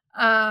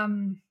 I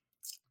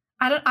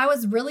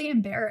was really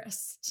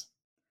embarrassed.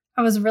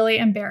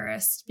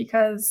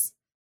 Because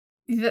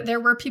there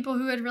were people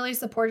who had really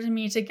supported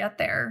me to get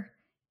there.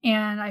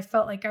 And I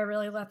felt like I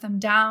really let them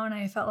down.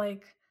 I felt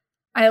like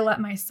I let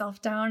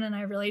myself down, and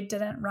I really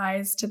didn't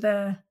rise to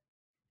the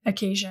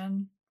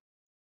occasion.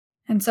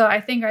 And so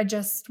I think I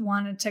just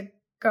wanted to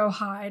go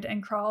hide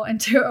and crawl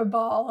into a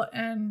ball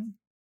and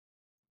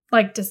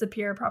like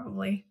disappear,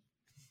 probably.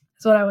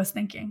 That's what I was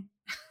thinking.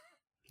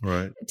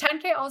 Right.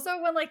 10K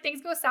also, when like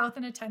things go south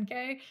in a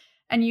 10K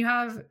and you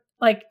have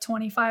like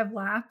 25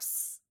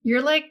 laps,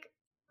 you're like,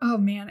 oh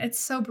man, it's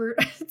so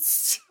brutal.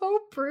 It's so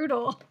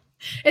brutal.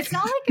 It's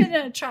not like in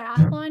a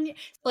triathlon,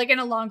 like in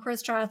a long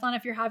course triathlon,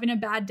 if you're having a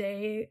bad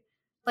day,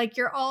 like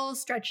you're all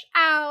stretched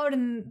out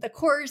and the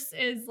course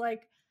is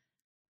like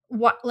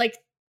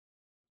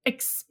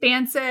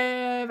expansive.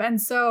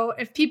 And so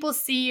if people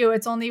see you,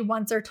 it's only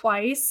once or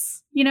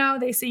twice,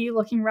 they see you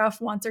looking rough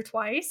once or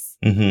twice.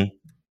 Mm-hmm.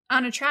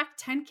 On a track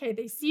 10K,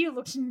 they see you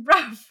looking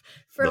rough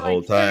for the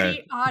like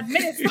 30 odd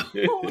minutes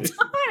the whole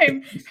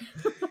time.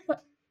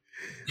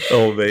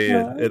 Oh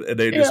man, and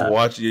they just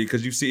watch you,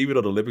 because you see, even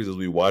on the Olympics, as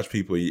we watch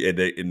people, and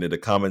the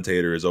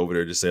commentator is over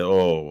there just saying,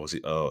 "Oh,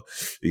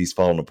 he's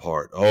falling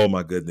apart. Oh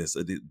my goodness,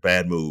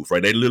 bad move."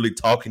 Right? They literally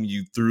talking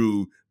you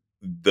through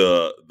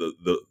the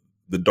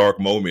dark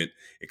moment,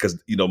 because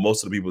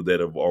most of the people that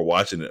are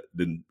watching it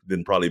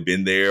didn't probably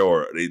been there,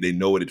 or they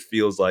know what it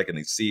feels like and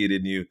they see it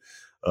in you.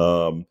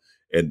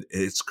 And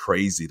it's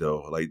crazy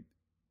though. Like,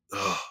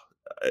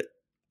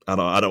 I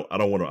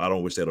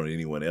don't wish that on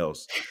anyone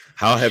else.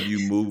 How have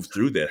you moved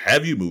through that?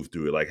 Have you moved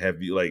through it?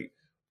 Like,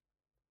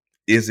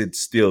 is it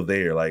still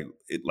there? Like,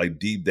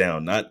 deep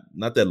down, not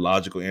that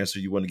logical answer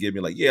you want to give me.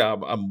 Like, yeah,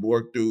 I'm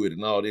worked through it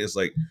and all this.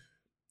 Like,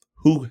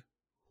 who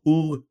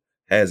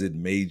has it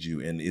made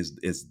you? And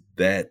is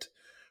that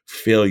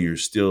failure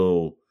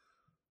still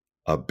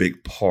a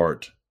big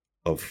part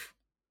of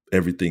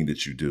everything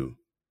that you do?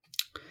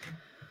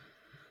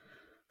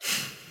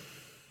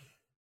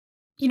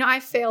 I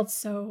failed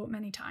so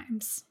many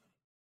times.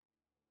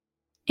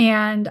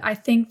 And I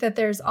think that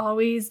there's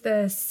always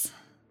this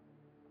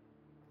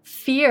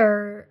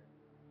fear.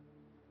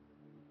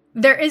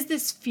 There is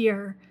this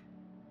fear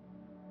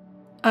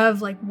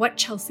of like what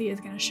Chelsea is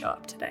going to show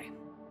up today.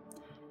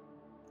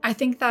 I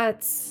think that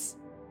is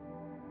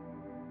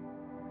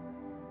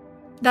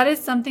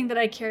something that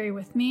I carry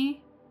with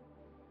me.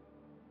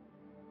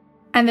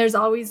 And there's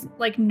always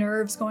like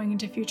nerves going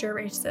into future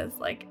races.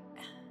 Like,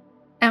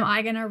 am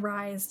I going to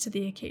rise to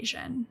the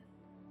occasion?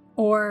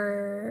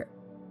 Or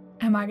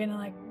am I going to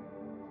like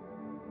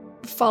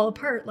fall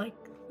apart like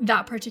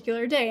that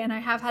particular day? And I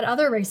have had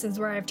other races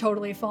where I've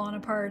totally fallen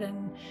apart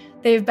and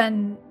they've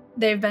been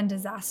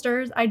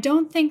disasters. I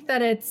don't think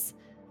that it's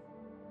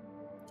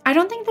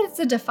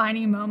a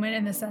defining moment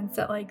in the sense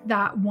that like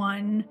that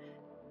one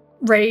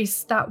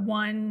race, that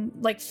one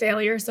like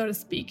failure, so to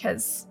speak,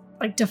 has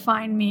like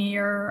defined me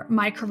or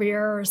my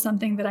career or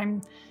something that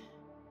I'm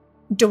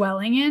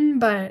dwelling in.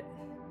 But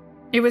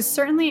it was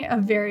certainly a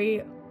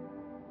very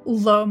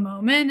low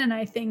moment. And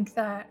I think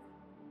that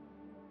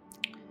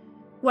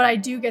what I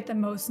do get the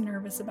most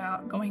nervous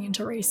about going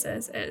into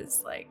races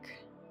is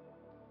like,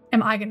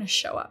 am I going to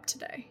show up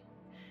today?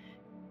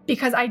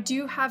 Because I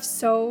do have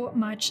so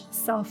much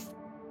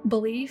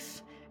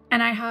self-belief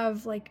and I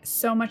have like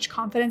so much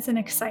confidence and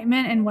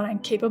excitement in what I'm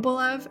capable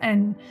of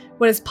and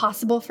what is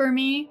possible for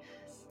me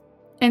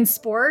in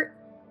sport.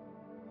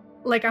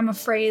 Like, I'm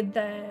afraid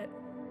that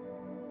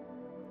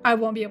I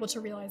won't be able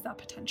to realize that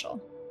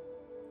potential.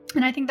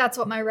 And I think that's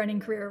what my running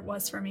career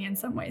was for me in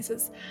some ways,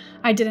 is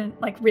I didn't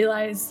like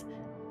realize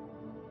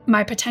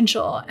my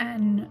potential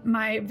and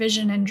my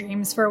vision and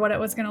dreams for what it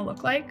was going to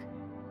look like.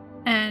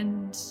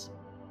 And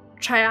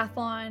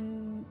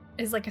triathlon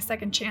is like a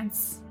second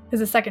chance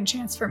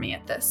for me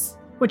at this,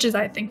 which is,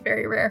 I think,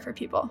 very rare for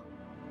people.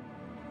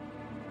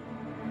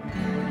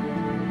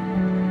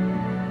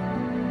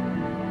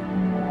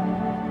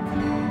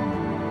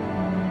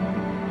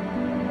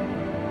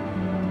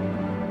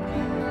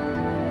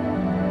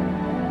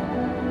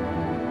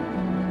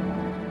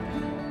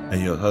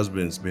 And your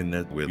husband's been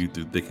there with you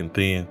through thick and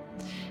thin?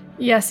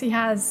 Yes, he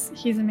has.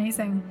 He's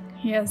amazing.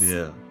 He is.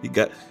 Yeah, he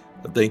got.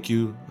 Thank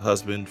you,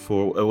 husband,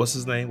 for what's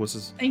his name?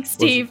 Thanks,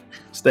 Steve.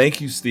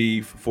 Thank you,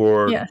 Steve,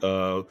 for Yes.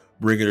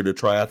 bringing her to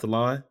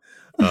triathlon.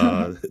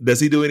 Does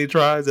he do any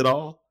tries at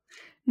all?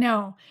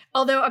 No.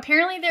 Although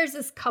apparently there's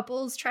this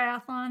couples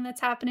triathlon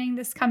that's happening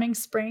this coming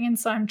spring, and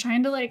so I'm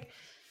trying to like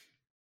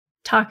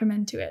talk him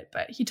into it,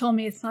 but he told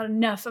me it's not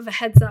enough of a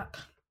heads up.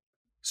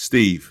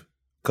 Steve,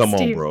 come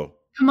on, bro.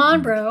 Come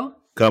on, bro.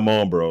 Come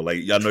on, bro.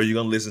 Like, y'all know you're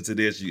gonna listen to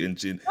this,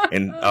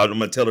 and I'm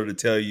gonna tell her to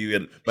tell you.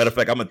 And matter of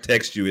fact, I'm gonna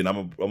text you, and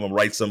I'm gonna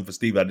write something for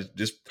Steve. I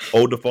just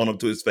hold the phone up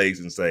to his face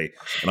and say,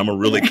 and I'm gonna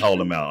really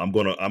call him out. I'm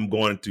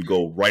going to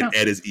go right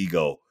at his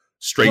ego,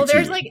 straight to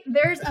it.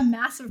 There's a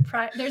massive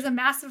prize. There's a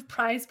massive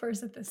prize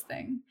purse at this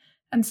thing,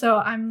 and so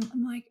I'm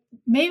like,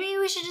 maybe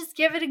we should just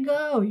give it a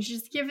go. You should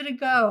just give it a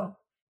go.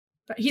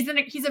 But he's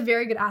a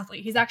very good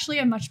athlete. He's actually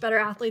a much better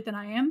athlete than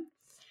I am.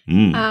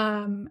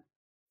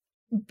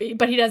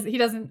 But he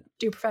doesn't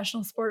do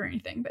professional sport or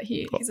anything, but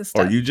he's a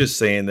stud. Are you just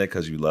saying that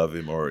because you love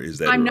him, or is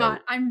that? I'm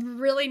not. I'm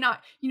really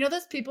not. You know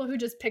those people who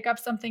just pick up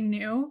something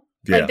new?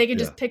 Like they can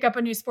just pick up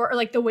a new sport, or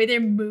like the way they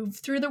move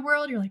through the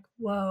world. You're like,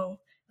 whoa,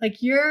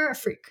 like you're a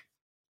freak.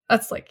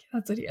 That's what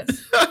he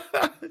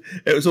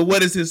is. So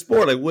what is his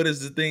sport? Like, what is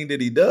the thing that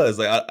he does?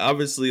 Like,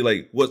 obviously,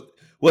 like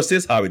what's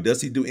his hobby?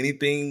 Does he do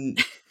anything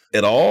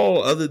at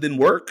all other than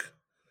work?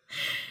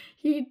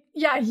 We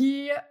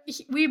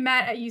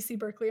met at UC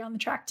Berkeley on the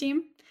track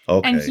team.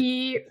 Okay. And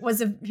he was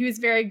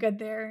very good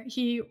there.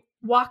 He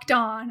walked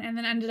on and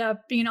then ended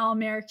up being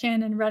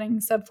All-American and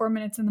running sub 4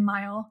 minutes in the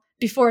mile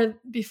before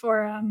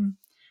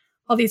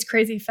all these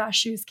crazy fast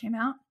shoes came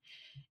out.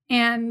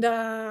 And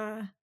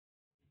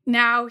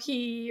now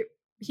he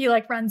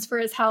like runs for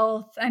his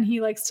health, and he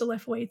likes to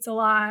lift weights a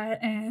lot,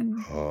 and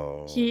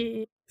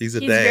he's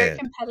dad. Very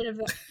competitive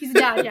though. He's a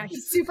dad, yeah.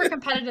 He's super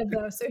competitive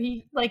though. So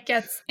he like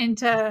gets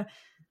into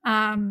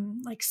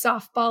like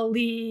softball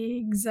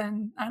leagues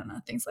and I don't know,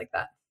 things like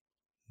that.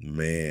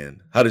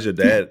 Man, how does your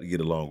dad get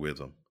along with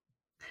him?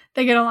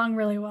 They get along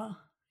really well.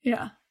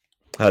 Yeah.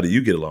 How do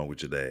you get along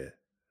with your dad?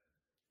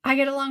 I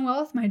get along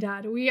well with my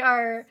dad. We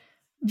are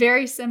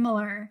very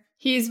similar.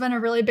 He's been a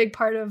really big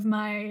part of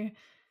my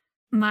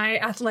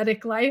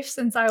athletic life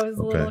since I was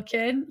a little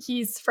kid.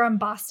 He's from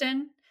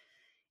Boston,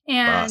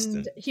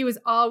 and he was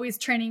always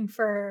training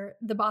for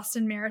the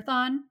Boston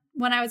Marathon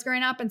when I was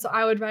growing up. And so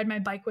I would ride my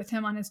bike with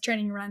him on his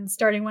training runs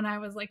starting when I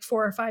was like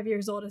 4 or 5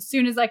 years old. As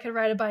soon as I could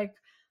ride a bike,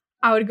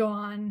 I would go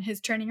on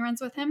his training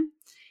runs with him.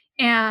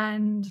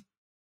 And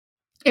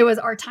it was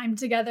our time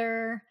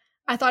together.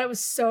 I thought it was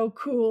so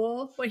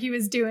cool what he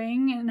was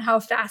doing and how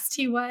fast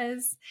he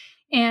was.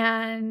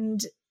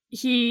 And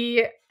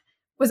he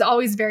was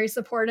always very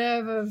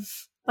supportive of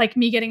like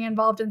me getting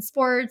involved in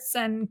sports,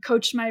 and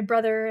coached my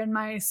brother and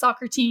my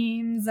soccer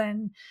teams.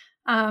 And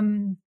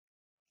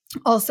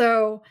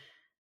also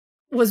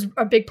was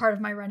a big part of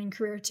my running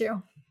career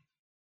too.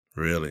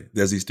 Really?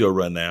 Does he still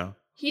run now?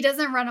 He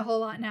doesn't run a whole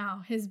lot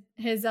now. His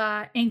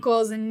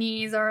ankles and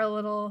knees are a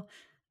little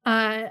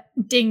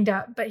dinged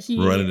up, but he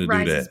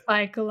rides his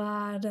bike a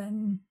lot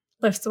and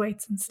lifts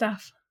weights and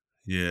stuff.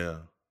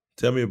 Yeah.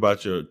 Tell me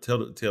about your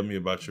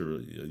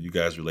you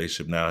guys'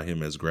 relationship now,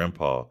 him as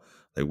grandpa.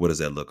 Like, what does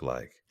that look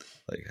like?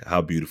 Like,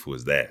 how beautiful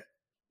is that?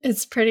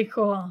 It's pretty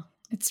cool.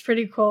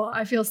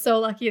 I feel so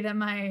lucky that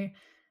my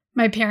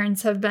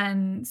parents have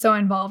been so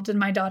involved in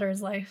my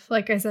daughter's life.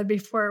 Like I said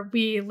before,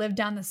 we lived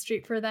down the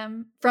street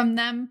from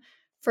them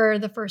for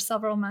the first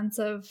several months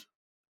of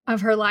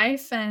her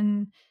life,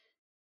 and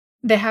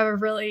they have a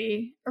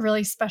really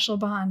special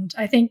bond.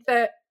 I think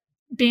that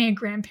being a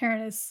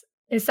grandparent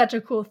is such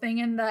a cool thing,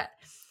 in that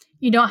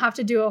you don't have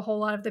to do a whole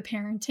lot of the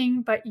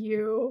parenting,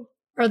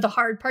 or the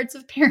hard parts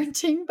of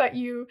parenting, but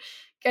you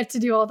get to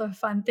do all the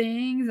fun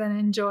things and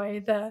enjoy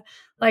the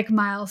like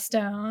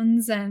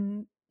milestones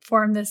and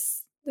form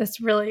this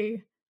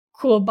really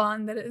cool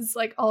bond that is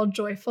like all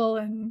joyful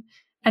and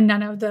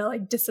none of the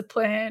like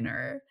discipline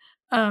or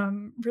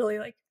really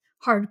like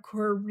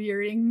hardcore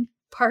rearing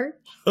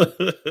part.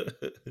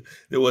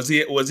 Was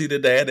he the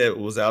dad that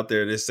was out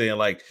there that's saying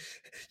like,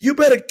 you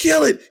better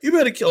kill it,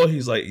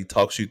 he's like, he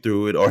talks you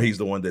through it, or he's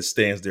the one that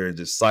stands there and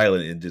just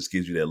silent and just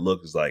gives you that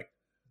look? It's like,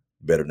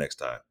 better next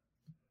time?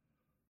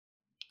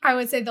 I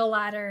would say the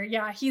latter.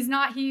 Yeah,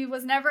 he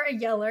was never a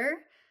yeller,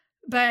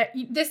 but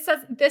this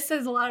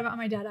says a lot about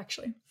my dad,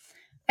 actually.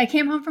 I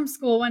came home from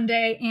school one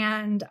day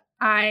and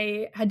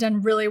I had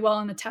done really well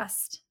on a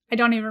test. I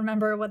don't even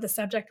remember what the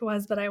subject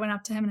was, but I went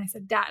up to him and I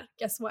said, Dad,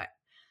 guess what?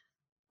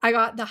 I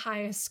got the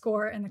highest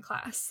score in the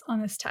class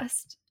on this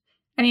test.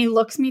 And he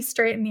looks me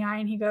straight in the eye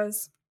and he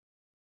goes,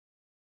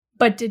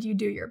 but did you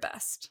do your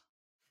best?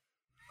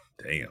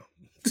 Damn.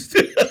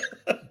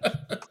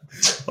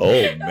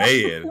 Oh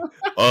man.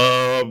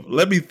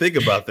 Let me think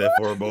about that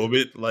for a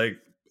moment. Like,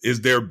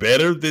 is there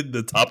better than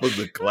the top of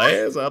the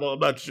class? I'm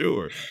not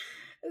sure.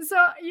 So,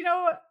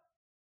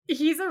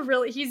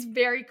 he's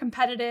very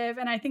competitive,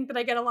 and I think that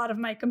I get a lot of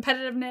my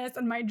competitiveness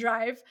and my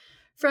drive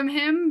from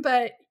him,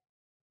 but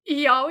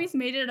he always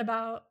made it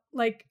about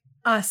like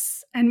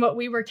us and what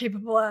we were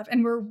capable of,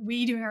 and were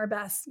we doing our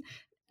best,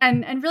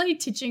 and really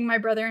teaching my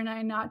brother and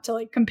I not to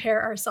like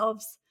compare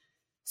ourselves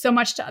so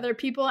much to other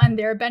people and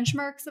their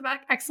benchmarks of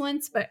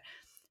excellence, but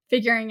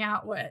figuring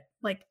out what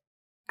like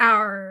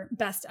our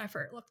best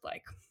effort looked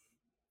like.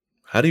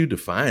 How do you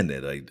define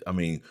that? Like, I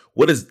mean,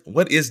 what is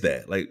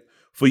that? Like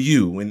for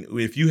you,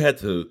 if you had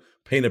to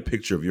paint a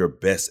picture of your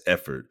best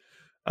effort,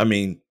 I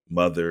mean,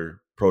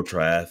 mother, pro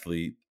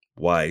triathlete,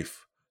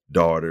 wife,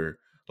 daughter,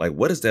 like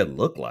what does that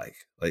look like?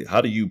 Like,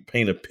 how do you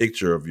paint a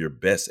picture of your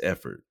best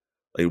effort?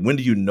 Like, when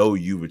do you know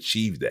you've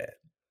achieved that?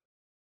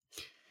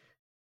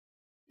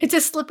 It's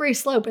a slippery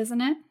slope,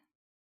 isn't it?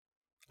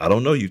 I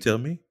don't know. You tell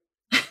me.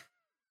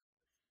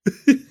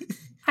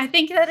 I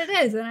think that it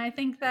is. And I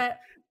think that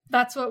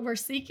that's what we're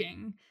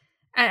seeking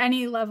at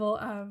any level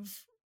of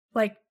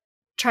like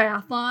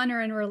triathlon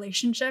or in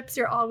relationships.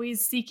 You're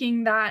always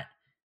seeking that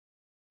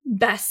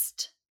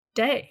best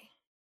day.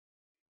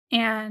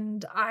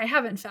 And I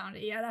haven't found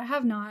it yet. I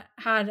have not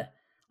had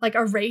like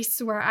a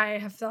race where I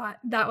have thought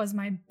that was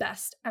my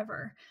best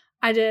ever.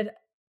 I did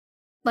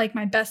like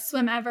my best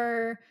swim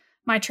ever.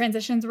 My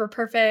transitions were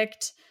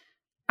perfect.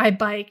 I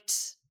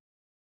biked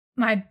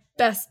my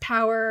best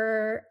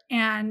power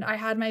and I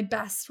had my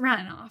best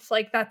run off.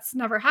 Like that's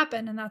never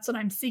happened. And that's what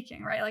I'm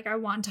seeking, right? Like I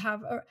want to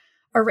have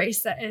a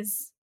race that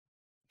is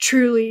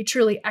truly,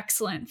 truly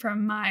excellent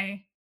from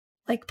my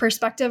like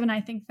perspective. And I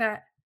think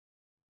that,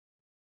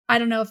 I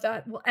don't know if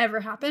that will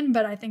ever happen,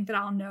 but I think that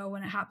I'll know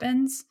when it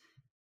happens.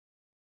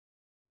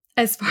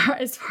 As far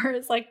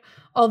as like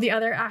all the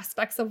other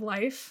aspects of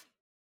life,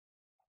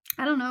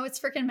 I don't know. It's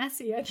freaking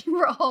messy. I think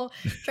we're all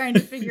trying to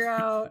figure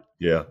out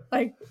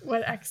like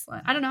what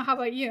excellent. I don't know. How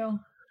about you?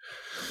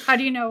 How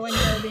do you know when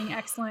you're being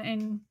excellent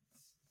in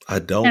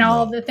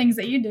all of the things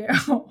that you do?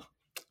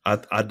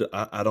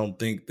 I don't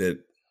think that.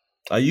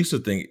 I used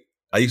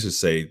to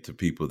say to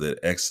people that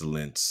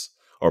excellence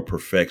or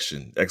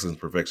perfection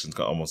is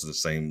almost in the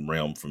same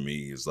realm for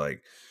me. Is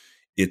like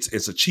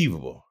it's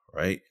achievable,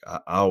 right? I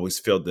always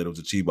felt that it was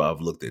achievable.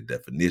 I've looked at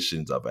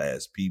definitions, I've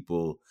asked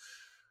people,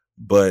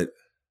 but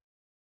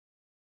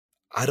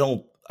I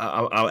don't.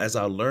 As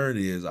I learned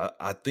is,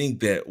 I think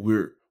that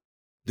we're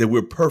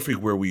perfect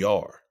where we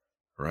are,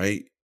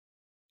 right?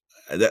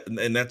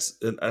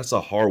 That's a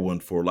hard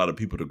one for a lot of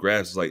people to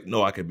grasp. It's like,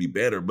 no, I could be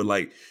better, but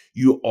like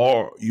you're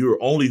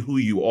only who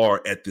you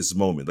are at this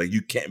moment. Like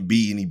you can't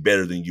be any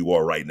better than you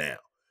are right now,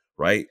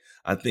 right?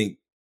 I think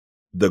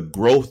the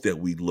growth that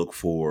we look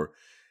for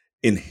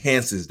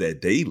enhances that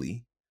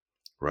daily,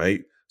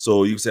 right?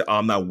 So you say,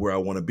 I'm not where I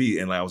want to be.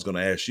 And I was going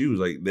to ask you,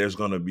 like, there's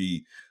going to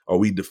be, are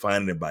we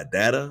defining it by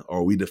data or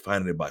are we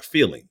defining it by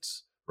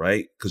feelings,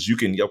 right? Because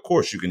of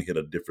course, you can hit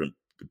a different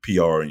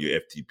PR in your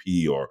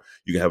FTP, or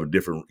you can have a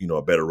different,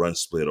 a better run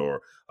split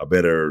or a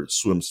better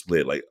swim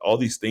split. Like all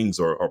these things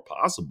are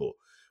possible.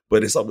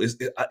 But it's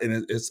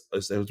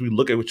as we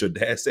look at what your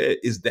dad said,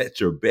 is that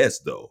your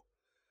best though?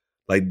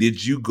 Like,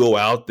 did you go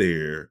out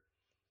there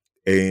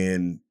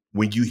and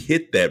when you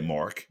hit that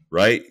mark,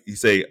 right, you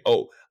say,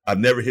 oh, I've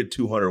never hit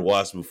 200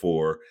 watts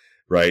before,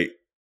 right?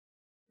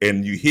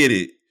 And you hit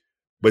it,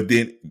 but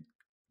then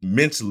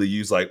mentally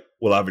you're like,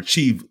 well, I've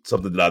achieved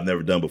something that I've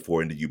never done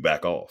before, and then you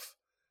back off,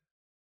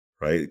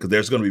 right? Because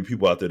there's going to be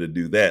people out there to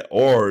do that.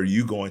 Or are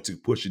you going to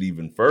push it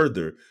even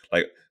further?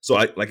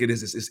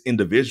 It's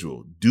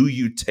individual. Do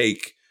you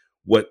take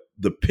what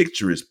the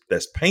picture is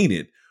that's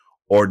painted,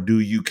 or do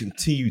you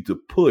continue to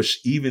push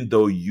even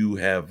though you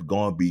have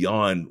gone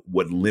beyond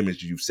what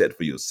limits you've set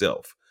for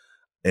yourself?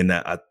 And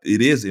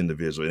it is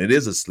individual, and it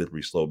is a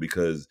slippery slope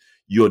because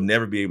you'll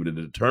never be able to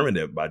determine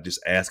that by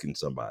just asking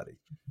somebody.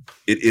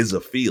 It is a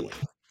feeling.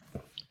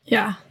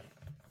 Yeah.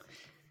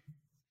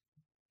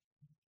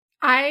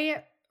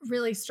 I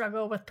really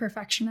struggle with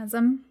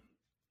perfectionism.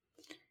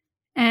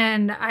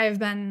 And I've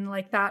been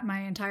like that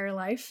my entire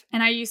life.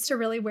 And I used to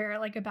really wear it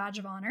like a badge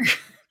of honor,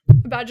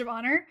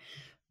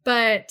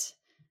 but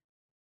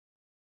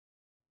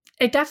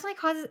it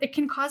definitely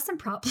can cause some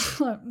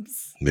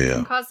problems. Yeah. It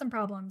can cause some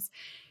problems.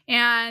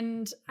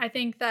 And I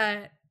think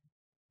that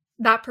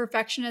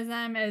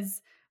perfectionism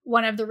is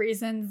one of the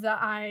reasons that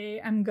I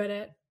am good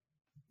at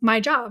my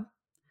job.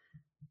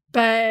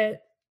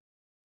 But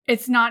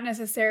it's not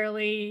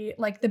necessarily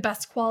like the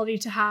best quality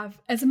to have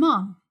as a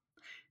mom,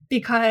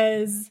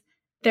 because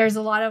there's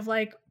a lot of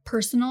like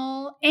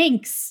personal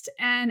angst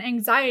and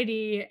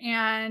anxiety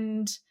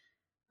and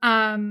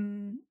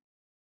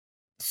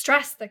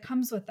stress that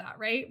comes with that,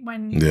 right?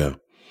 When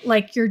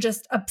like you're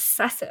just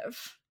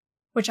obsessive,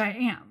 which I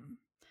am.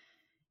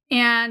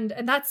 And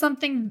that's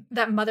something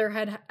that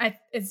motherhood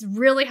is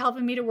really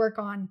helping me to work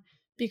on,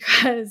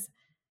 because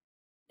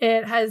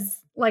it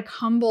has like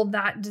humbled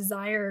that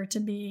desire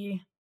to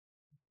be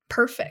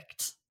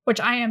perfect, which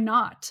I am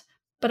not,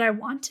 but I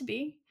want to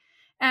be.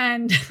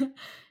 And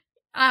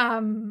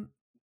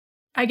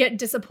I get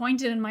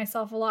disappointed in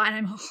myself a lot, and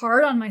I'm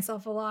hard on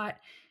myself a lot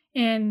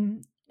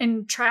in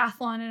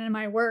triathlon and in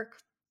my work.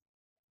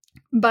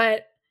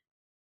 But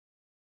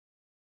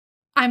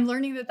I'm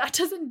learning that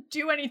doesn't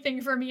do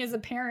anything for me as a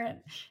parent.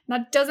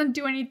 That doesn't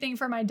do anything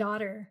for my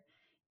daughter.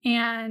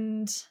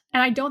 And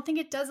I don't think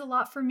it does a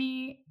lot for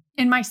me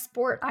in my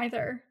sport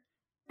either.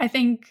 I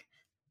think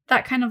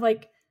that kind of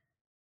like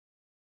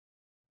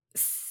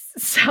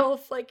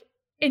self like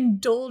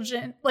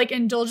indulgent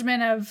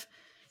of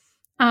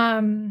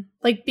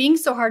like being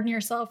so hard on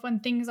yourself when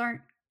things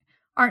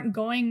aren't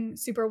going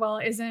super well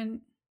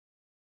isn't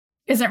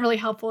really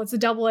helpful. It's a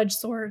double-edged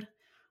sword.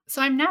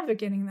 So I'm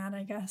navigating that,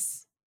 I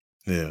guess.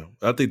 Yeah.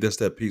 I think that's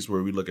that piece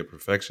where we look at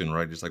perfection,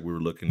 right? Just like we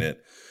were looking at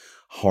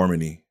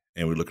harmony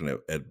and we're looking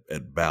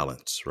at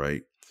balance,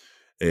 right?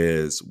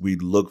 As we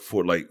look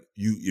for like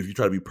if you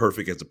try to be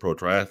perfect as a pro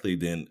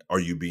triathlete, then are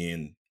you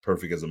being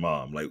perfect as a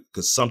mom? Like,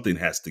 because something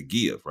has to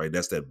give, right?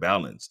 That's that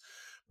balance.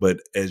 But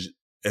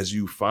as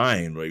you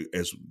find, right,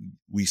 as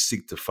we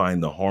seek to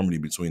find the harmony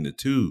between the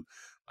two,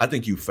 I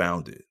think you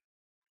found it,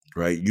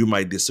 right? You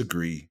might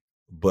disagree,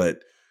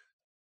 but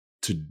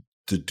to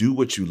do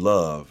what you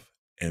love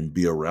and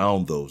be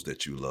around those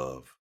that you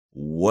love,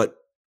 what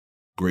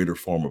greater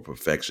form of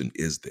perfection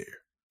is there?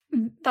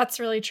 That's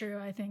really true,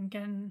 I think.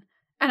 And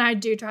I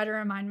do try to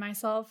remind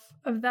myself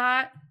of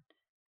that.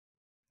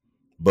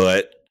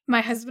 But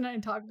my husband and I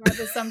talk about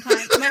this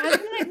sometimes.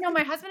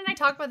 my husband and I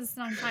talk about this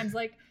sometimes.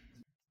 Like,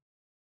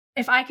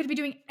 if I could be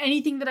doing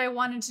anything that I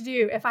wanted to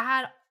do, if I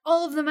had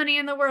all of the money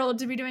in the world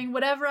to be doing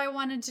whatever I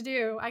wanted to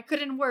do, I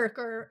couldn't work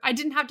or I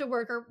didn't have to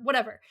work or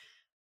whatever,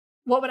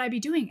 what would I be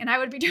doing? And I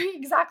would be doing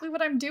exactly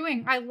what I'm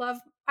doing. I love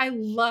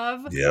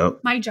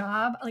my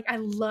job. Like, I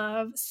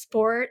love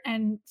sport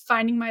and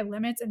finding my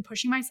limits and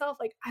pushing myself.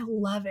 Like, I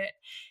love it.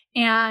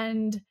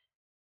 And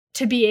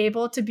to be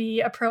able to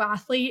be a pro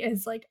athlete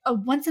is like a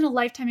once in a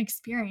lifetime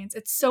experience.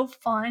 It's so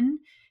fun.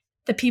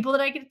 The people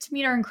that I get to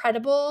meet are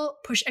incredible.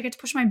 I get to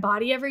push my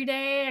body every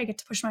day. I get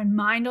to push my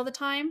mind all the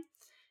time.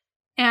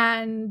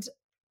 And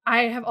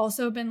I have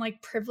also been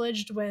like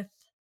privileged with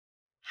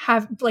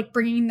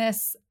bringing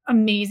this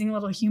amazing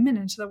little human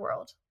into the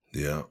world.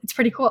 Yeah. It's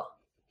pretty cool.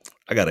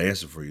 I got an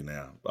answer for you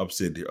now. I'm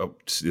sitting here. Oh,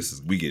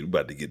 we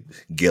about to get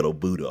ghetto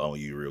Buddha on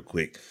you real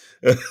quick.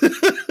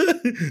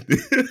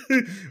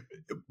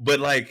 But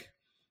like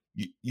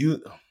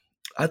you,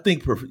 I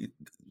think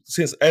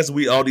since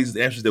all these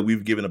answers that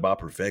we've given about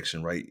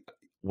perfection, right?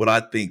 What I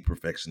think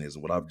perfection is,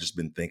 and what I've just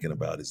been thinking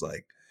about is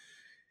like,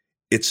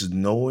 it's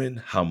knowing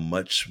how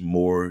much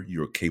more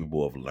you're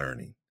capable of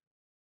learning,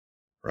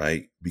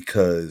 right?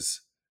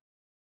 Because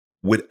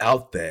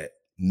without that,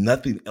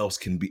 nothing else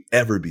can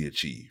ever be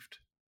achieved,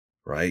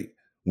 right?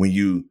 When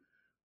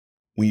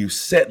you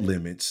set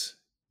limits,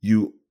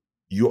 you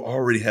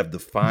already have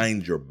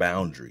defined your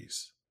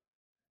boundaries.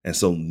 And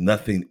so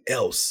nothing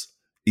else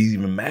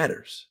even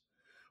matters.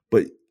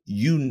 But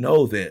you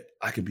know that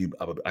I could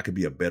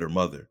be a better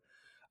mother.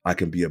 I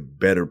can be a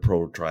better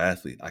pro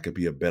triathlete. I could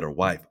be a better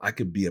wife. I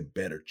could be a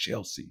better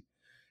Chelsea.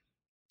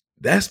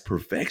 That's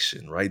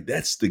perfection, right?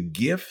 That's the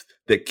gift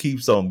that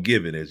keeps on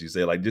giving, as you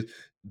say. Like, just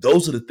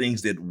those are the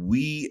things that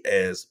we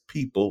as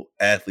people,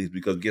 athletes,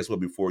 because guess what?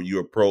 Before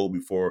you're a pro,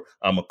 before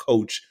I'm a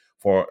coach,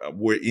 for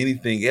we're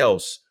anything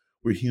else,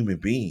 we're human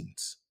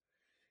beings.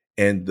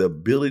 And the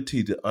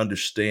ability to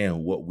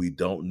understand what we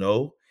don't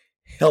know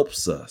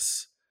helps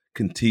us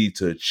continue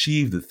to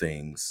achieve the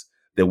things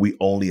that we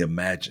only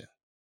imagine.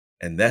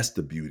 And that's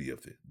the beauty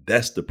of it.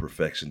 That's the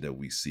perfection that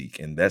we seek.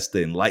 And that's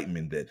the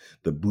enlightenment that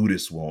the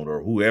Buddhists want,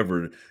 or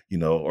whoever,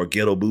 or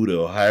ghetto Buddha,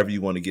 or however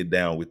you want to get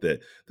down with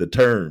the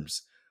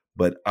terms.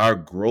 But our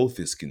growth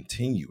is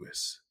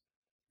continuous,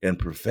 and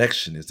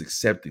perfection is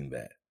accepting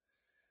that.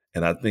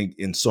 And I think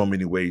in so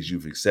many ways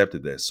you've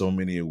accepted that, so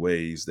many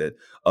ways that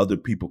other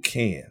people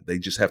can. They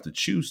just have to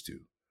choose to.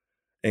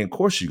 And of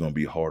course you're going to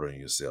be hard on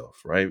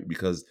yourself, right?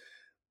 Because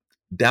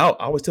doubt,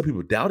 I always tell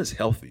people, doubt is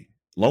healthy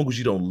as long as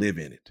you don't live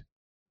in it,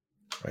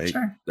 right?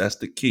 Sure. That's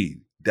the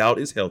key. Doubt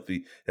is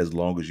healthy as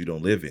long as you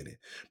don't live in it,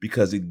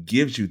 because it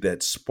gives you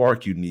that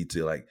spark you need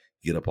to like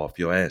get up off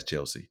your ass,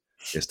 Chelsea.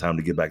 It's time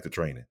to get back to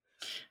training.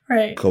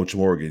 Right. Coach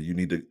Morgan, you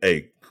need to,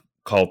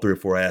 call 3 or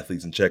 4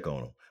 athletes and check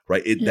on them.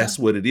 Right. That's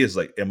what it is.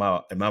 Like, am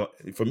I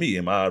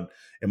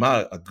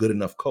a good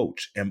enough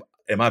coach? Am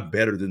I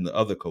better than the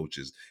other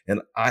coaches?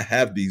 And I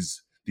have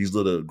these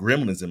little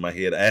gremlins in my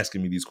head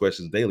asking me these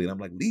questions daily. And I'm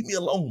like, leave me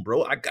alone,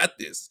 bro. I got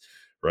this.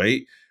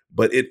 Right.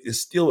 But it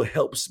still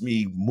helps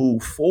me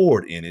move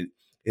forward in it.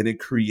 And it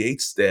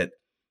creates that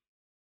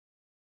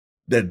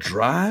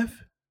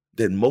drive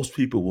that most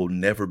people will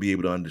never be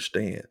able to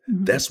understand.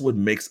 Mm-hmm. That's what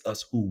makes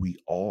us who we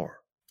are.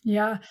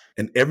 Yeah.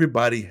 And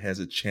everybody has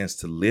a chance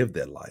to live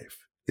that life.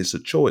 It's a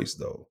choice,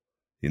 though,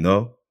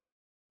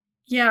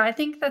 Yeah, I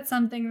think that's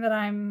something that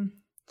I'm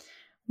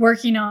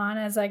working on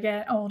as I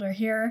get older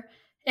here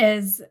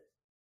is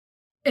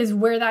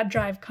where that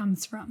drive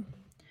comes from.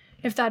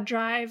 If that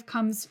drive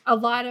comes, a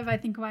lot of, I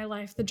think, my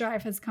life, the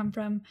drive has come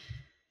from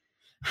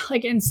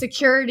like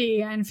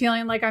insecurity and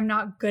feeling like I'm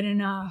not good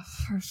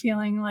enough, or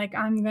feeling like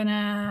I'm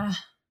gonna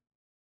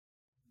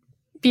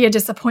be a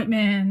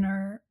disappointment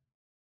or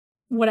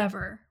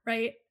whatever,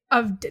 right?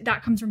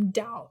 That comes from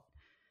doubt.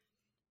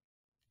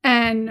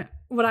 And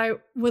what I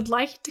would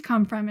like to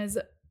come from is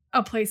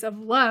a place of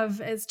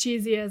love, as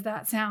cheesy as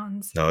that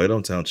sounds. No, it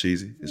don't sound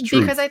cheesy. It's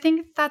true. Because I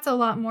think that's a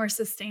lot more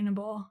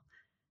sustainable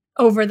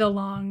over the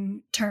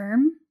long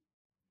term.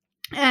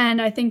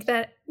 And I think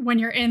that when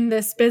you're in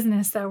this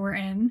business that we're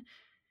in,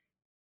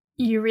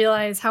 you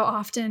realize how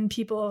often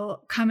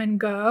people come and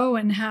go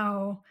and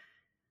how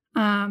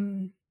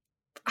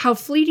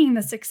fleeting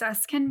the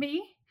success can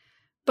be.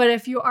 But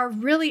if you are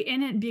really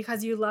in it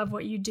because you love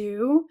what you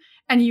do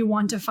and you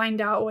want to find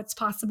out what's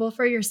possible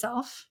for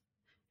yourself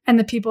and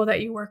the people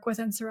that you work with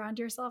and surround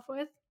yourself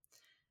with,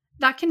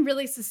 that can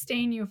really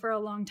sustain you for a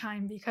long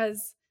time.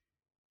 Because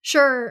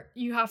sure,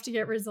 you have to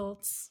get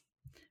results,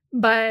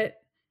 but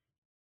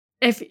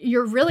if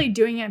you're really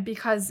doing it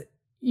because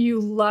you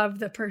love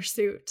the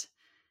pursuit,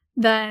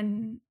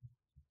 then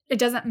it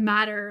doesn't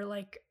matter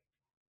like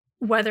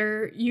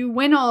whether you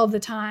win all the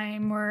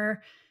time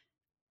or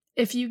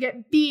if you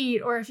get beat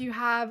or if you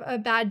have a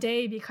bad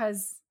day,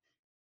 because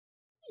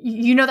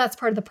you know that's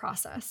part of the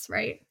process,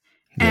 right?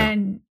 Yeah.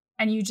 And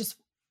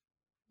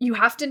you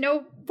have to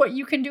know what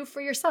you can do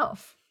for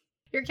yourself.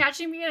 You're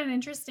catching me at an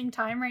interesting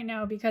time right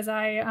now because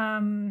I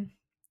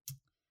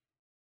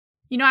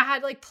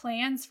had like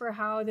plans for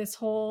how this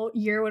whole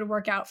year would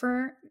work out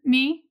for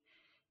me.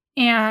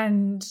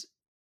 And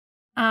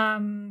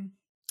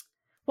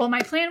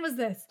my plan was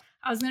this.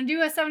 I was going to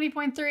do a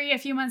 70.3 a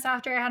few months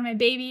after I had my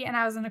baby, and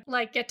I was going to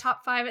like get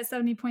top 5 at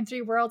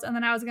 70.3 worlds. And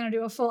then I was going to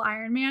do a full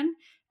Ironman.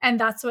 And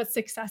that's what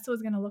success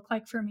was going to look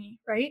like for me.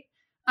 Right.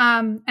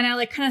 And I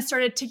like kind of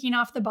started ticking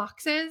off the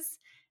boxes,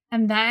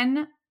 and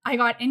then I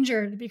got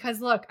injured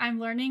because look, I'm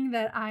learning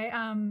that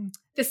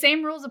the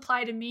same rules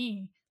apply to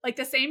me. Like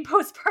the same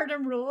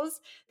postpartum rules,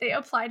 they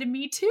apply to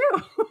me too.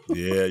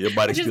 Yeah, your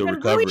body's still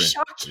recovering. Really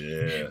shocking,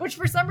 yeah. Which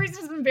for some reason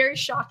has been very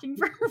shocking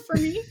for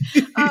me,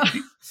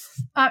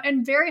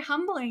 and very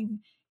humbling.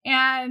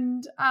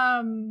 And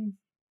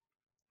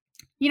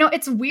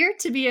it's weird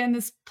to be in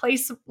this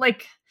place,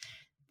 like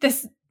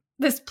this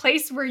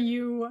place where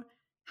you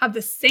have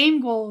the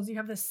same goals, you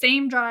have the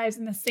same drives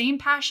and the same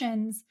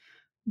passions,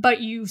 but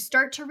you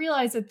start to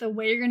realize that the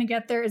way you're going to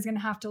get there is going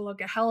to have to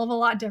look a hell of a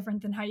lot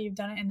different than how you've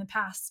done it in the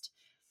past.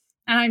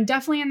 And I'm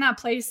definitely in that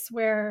place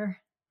where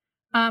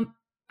I'm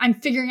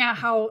figuring out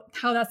how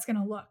that's going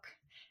to look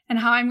and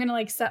how I'm going to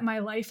like set my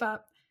life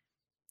up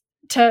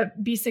to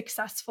be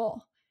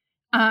successful.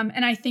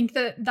 And I think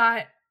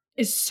that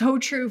is so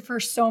true for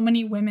so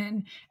many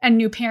women and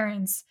new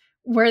parents,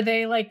 where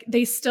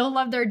they still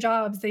love their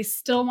jobs. They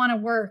still want to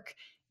work,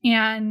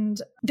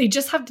 and they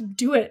just have to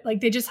do it.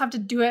 Like they just have to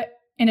do it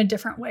in a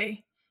different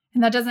way.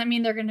 And that doesn't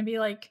mean they're going to be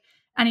like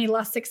any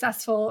less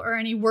successful or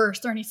any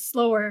worse or any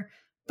slower,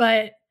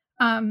 but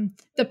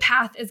the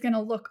path is going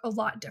to look a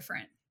lot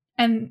different,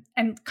 and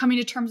coming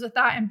to terms with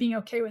that and being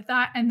okay with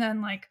that. And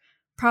then like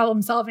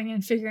problem solving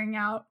and figuring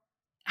out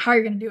how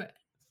you're going to do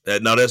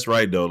it. No, that's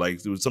right though.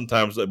 Like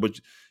sometimes, but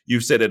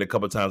you've said it a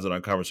couple of times in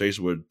our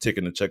conversation, we're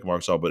ticking the check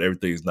marks off, but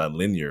everything's not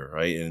linear.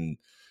 Right. And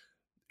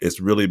it's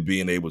really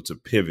being able to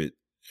pivot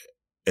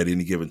at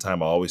any given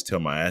time. I always tell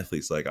my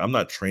athletes, like, I'm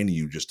not training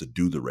you just to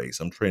do the race.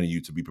 I'm training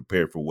you to be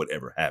prepared for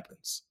whatever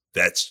happens.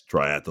 That's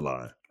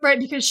triathlon. Right,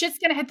 because shit's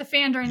going to hit the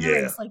fan during the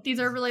race. Like, these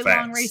are really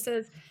long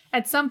races.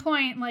 At some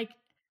point, like,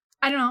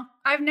 I don't know.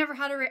 I've never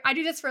had a race. I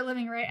do this for a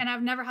living, right? And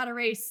I've never had a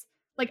race.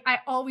 Like, I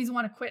always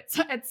want to quit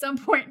at some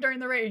point during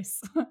the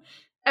race.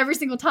 Every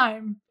single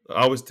time.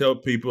 I always tell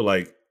people,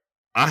 like,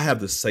 I have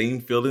the same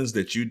feelings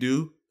that you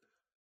do.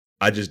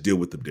 I just deal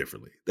with them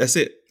differently. That's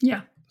it.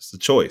 Yeah. It's a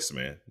choice,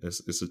 man.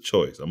 It's a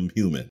choice. I'm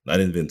human, not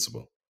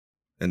invincible.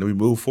 And then we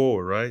move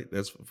forward, right?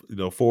 That's,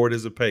 forward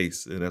is a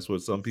pace. And that's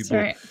what some people,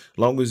 as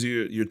long as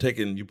you're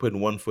putting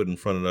one foot in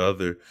front of the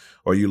other,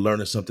 or you're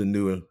learning something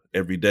new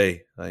every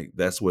day, like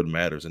that's what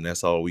matters. And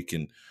that's all we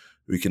can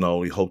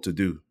only hope to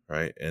do,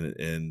 right?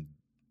 And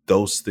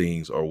those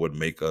things are what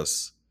make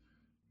us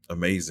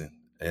amazing.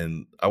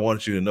 And I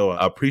want you to know,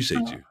 I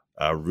appreciate you.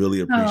 I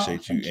really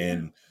appreciate you.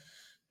 And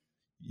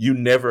you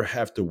never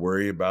have to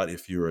worry about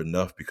if you're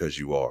enough, because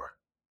you are.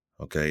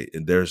 Okay.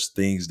 And there's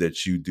things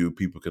that you do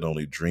people can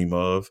only dream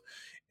of.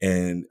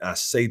 And I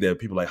say that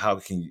people like, how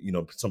can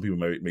some people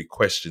may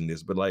question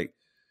this, but like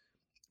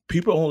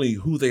people only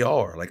who they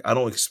are. Like, I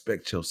don't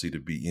expect Chelsea to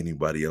be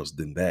anybody else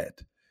than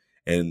that.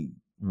 And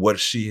what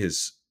she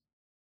is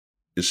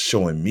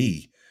showing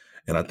me,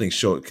 and I think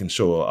can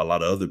show a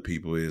lot of other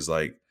people, is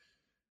like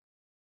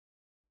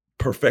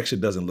perfection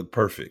doesn't look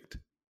perfect.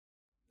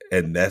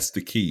 And that's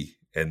the key.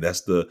 And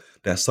that's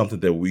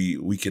something that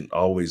we can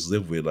always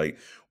live with. Like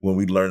when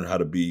we learn how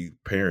to be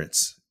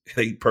parents, it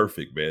ain't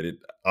perfect, man.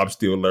 I'm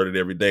still learning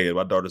every day. And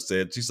my daughter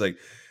said,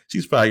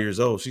 she's 5 years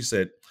old. She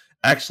said,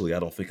 actually, I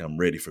don't think I'm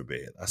ready for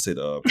bed. I said,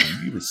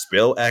 can you even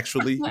spell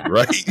actually?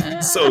 Right.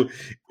 So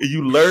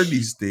you learn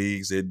these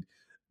things, and,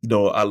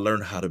 I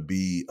learned how to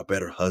be a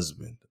better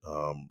husband,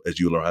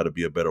 as you learn how to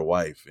be a better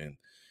wife. And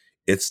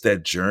it's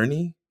that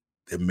journey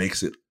that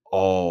makes it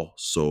all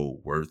so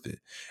worth it.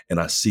 And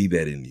I see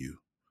that in you.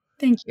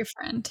 Thank you,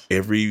 friend.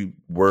 Every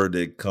word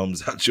that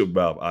comes out your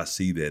mouth, I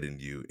see that in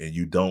you. And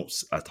you don't.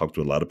 I talk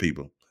to a lot of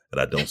people, but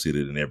I don't see it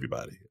in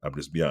everybody. I'm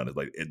just be honest.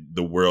 Like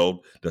the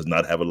world does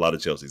not have a lot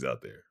of Chelseas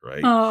out there,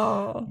 right?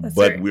 Oh, that's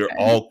but very we're kind.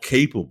 all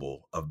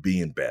capable of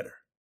being better.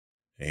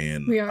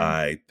 And We are.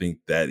 I think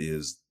that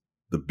is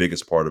the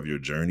biggest part of your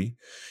journey.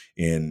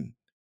 And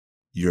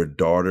your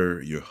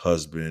daughter, your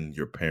husband,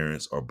 your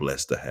parents are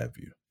blessed to have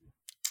you.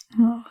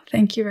 Oh,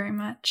 thank you very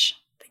much.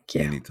 Thank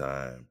you.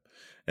 Anytime.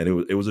 And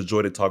it was a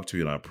joy to talk to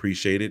you, and I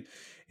appreciate it.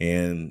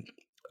 And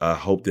I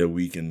hope that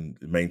we can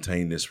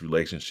maintain this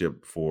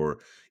relationship for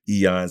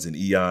eons and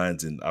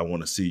eons. And I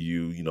want to see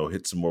you,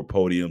 hit some more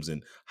podiums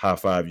and high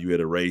five you at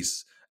a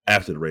race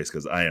after the race,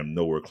 because I am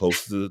nowhere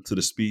close to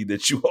the speed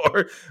that you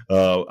are.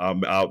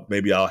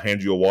 I'll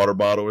hand you a water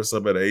bottle or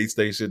something at an aid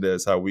station.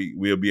 That's how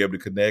we'll be able to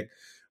connect.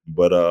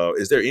 But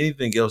is there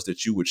anything else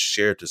that you would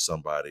share to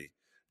somebody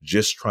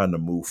just trying to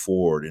move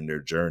forward in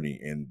their journey,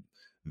 and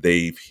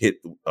they've hit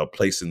a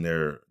place in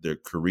their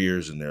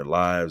careers and their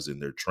lives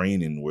and their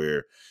training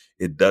where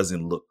it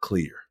doesn't look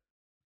clear?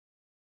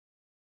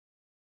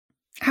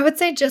 I would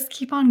say just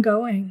keep on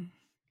going.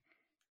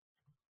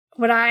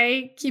 What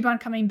I keep on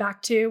coming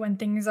back to when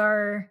things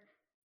are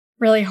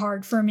really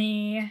hard for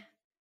me,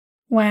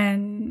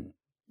 when,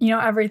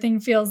 everything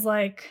feels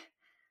like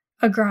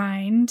a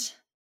grind,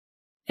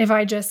 if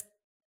I just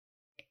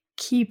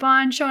keep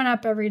on showing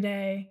up every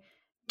day,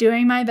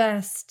 doing my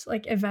best,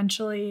 like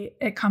eventually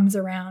it comes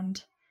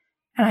around.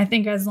 And I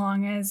think as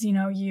long as,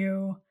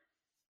 you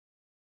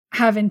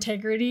have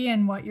integrity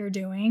in what you're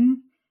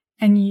doing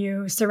and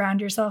you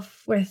surround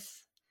yourself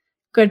with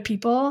good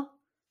people,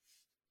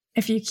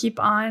 if you keep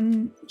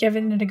on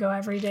giving it a go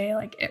every day,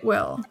 like it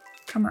will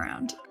come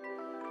around.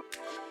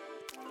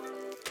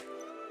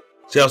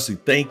 Chelsea,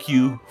 thank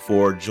you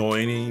for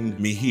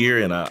joining me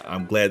here. And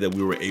I'm glad that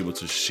we were able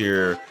to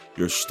share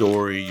your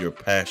story, your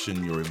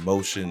passion, your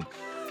emotion,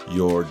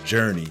 your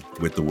journey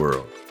with the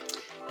world.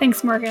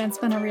 Thanks, Morgan. It's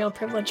been a real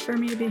privilege for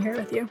me to be here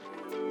with you.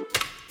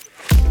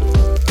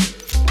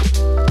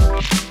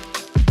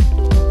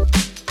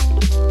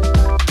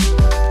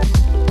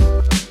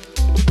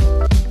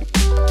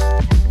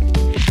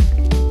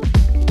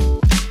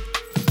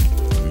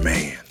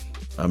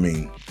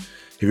 Man,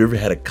 have you ever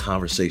had a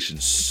conversation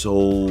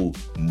so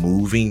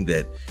moving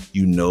that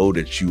you know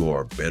that you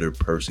are a better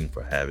person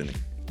for having it?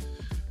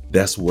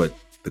 That's what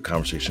the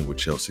conversation with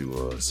Chelsea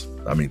was.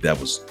 That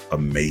was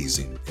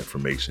amazing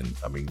information.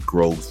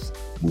 Growth,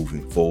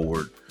 moving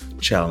forward,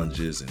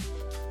 challenges, and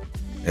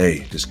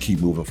hey, just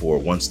keep moving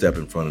forward, one step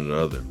in front of the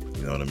other.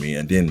 You know what I mean?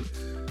 And then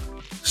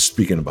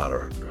speaking about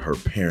her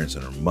parents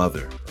and her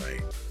mother,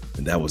 right?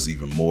 And that was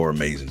even more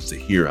amazing to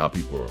hear how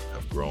people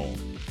have grown.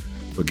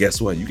 But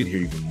guess what? You can hear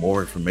even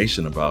more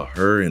information about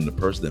her and the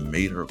person that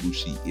made her who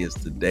she is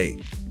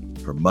today,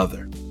 her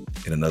mother,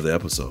 in another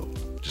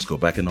episode. Just go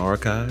back in the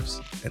archives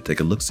and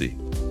take a look-see.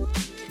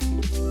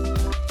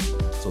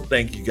 So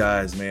thank you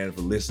guys, man,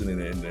 for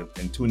listening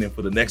and tune in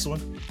for the next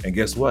one. And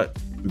guess what?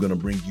 We're going to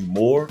bring you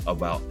more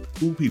about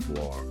who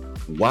people are,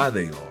 why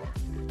they are,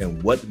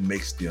 and what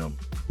makes them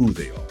who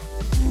they are.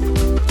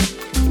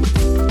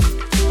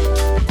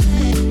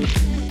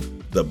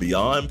 The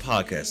Beyond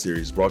podcast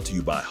series brought to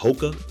you by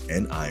Hoka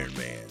and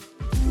Ironman.